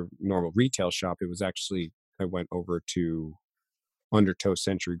just a normal retail shop. It was actually I went over to Undertow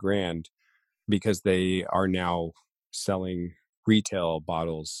Century Grand because they are now selling retail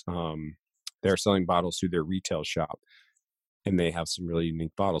bottles. They're selling bottles through their retail shop, and they have some really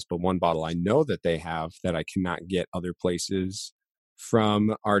unique bottles. But one bottle I know that they have that I cannot get other places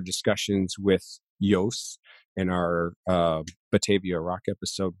from our discussions with Jos in our Batavia Rock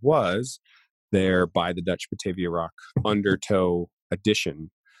episode was their By the Dutch Batavia Rock Undertow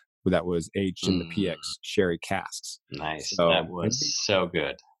edition that was aged in the PX sherry casks. Nice. So, that was so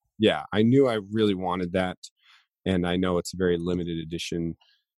good. Yeah, I knew I really wanted that, and I know it's a very limited edition.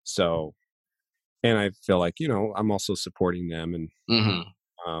 So, and I feel like, I'm also supporting them, and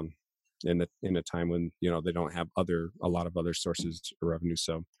in a time when they don't have a lot of other sources of revenue.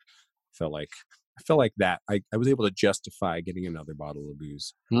 So I felt like that I was able to justify getting another bottle of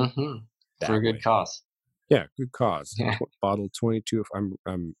booze for a good cause. Yeah, good cause. Yeah. Bottle 22.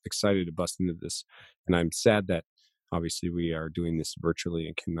 I'm excited to bust into this, and I'm sad that obviously we are doing this virtually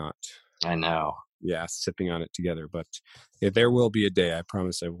and cannot. I know. Yeah, sipping on it together, but there will be a day. I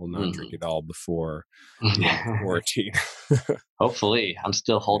promise I will not drink it all before quarantine. Hopefully, I'm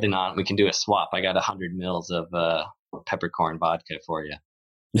still holding on. We can do a swap. I got 100 mils of peppercorn vodka for you.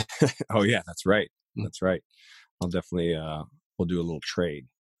 Oh yeah, that's right. That's right. I'll definitely we'll do a little trade.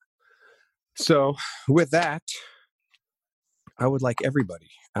 So with that, I would like everybody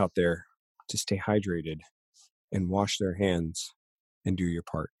out there to stay hydrated and wash their hands and do your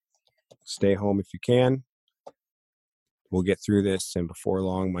part. Stay home if you can. We'll get through this, and before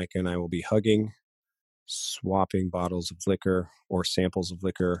long, Micah and I will be hugging, swapping bottles of liquor or samples of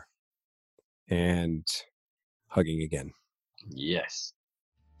liquor, and hugging again. Yes.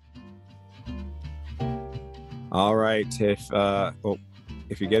 All right.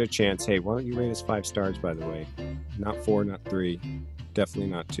 If you get a chance, hey, why don't you rate us 5 stars, by the way? Not 4, not 3, definitely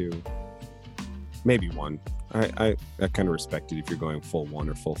not 2, maybe 1. I kind of respect it if you're going full 1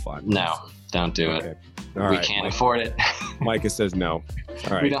 or full 5. No, don't do it. All we right, can't afford it. Micah says no.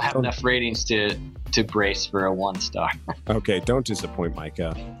 All right. We don't have enough ratings to brace for a 1 star. Okay, don't disappoint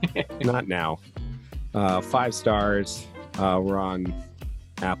Micah. Not now. 5 stars. We're on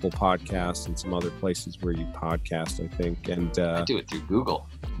Apple Podcasts and some other places where you podcast, I think. And I do it through Google.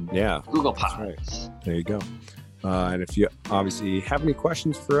 Yeah. Google Pods. Right. There you go. And if you obviously have any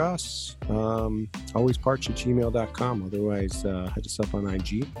questions for us, alwaysparched@gmail.com. Otherwise, hit us up on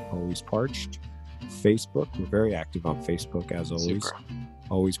IG, Always Parched. Facebook, we're very active on Facebook, as always. Super.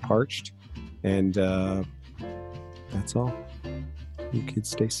 Always Parched. And that's all. You kids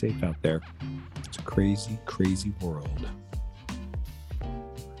stay safe out there. It's a crazy, crazy world.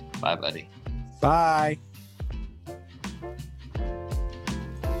 Bye, buddy. Bye.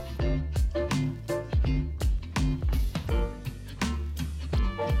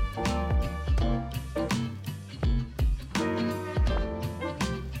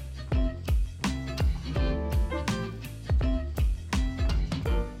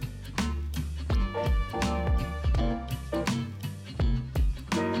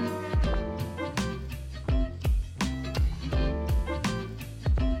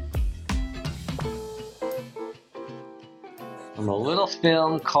 From a little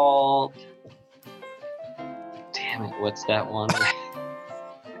film called... Damn it, what's that one?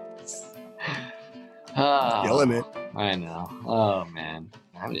 Killing it. I know. Oh, man.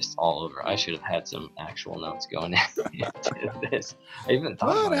 I'm just all over. I should have had some actual notes going into this. I even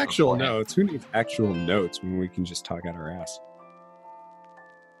thought Not about actual notes. Who needs actual notes when we can just talk out our ass?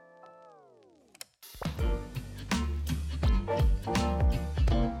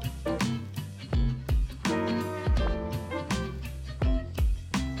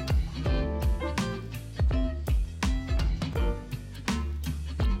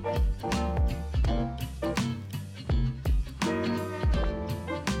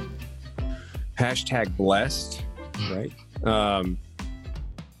 Hashtag blessed, right? It's the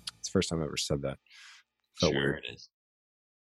first time I've ever said that. Felt Sure weird. it is.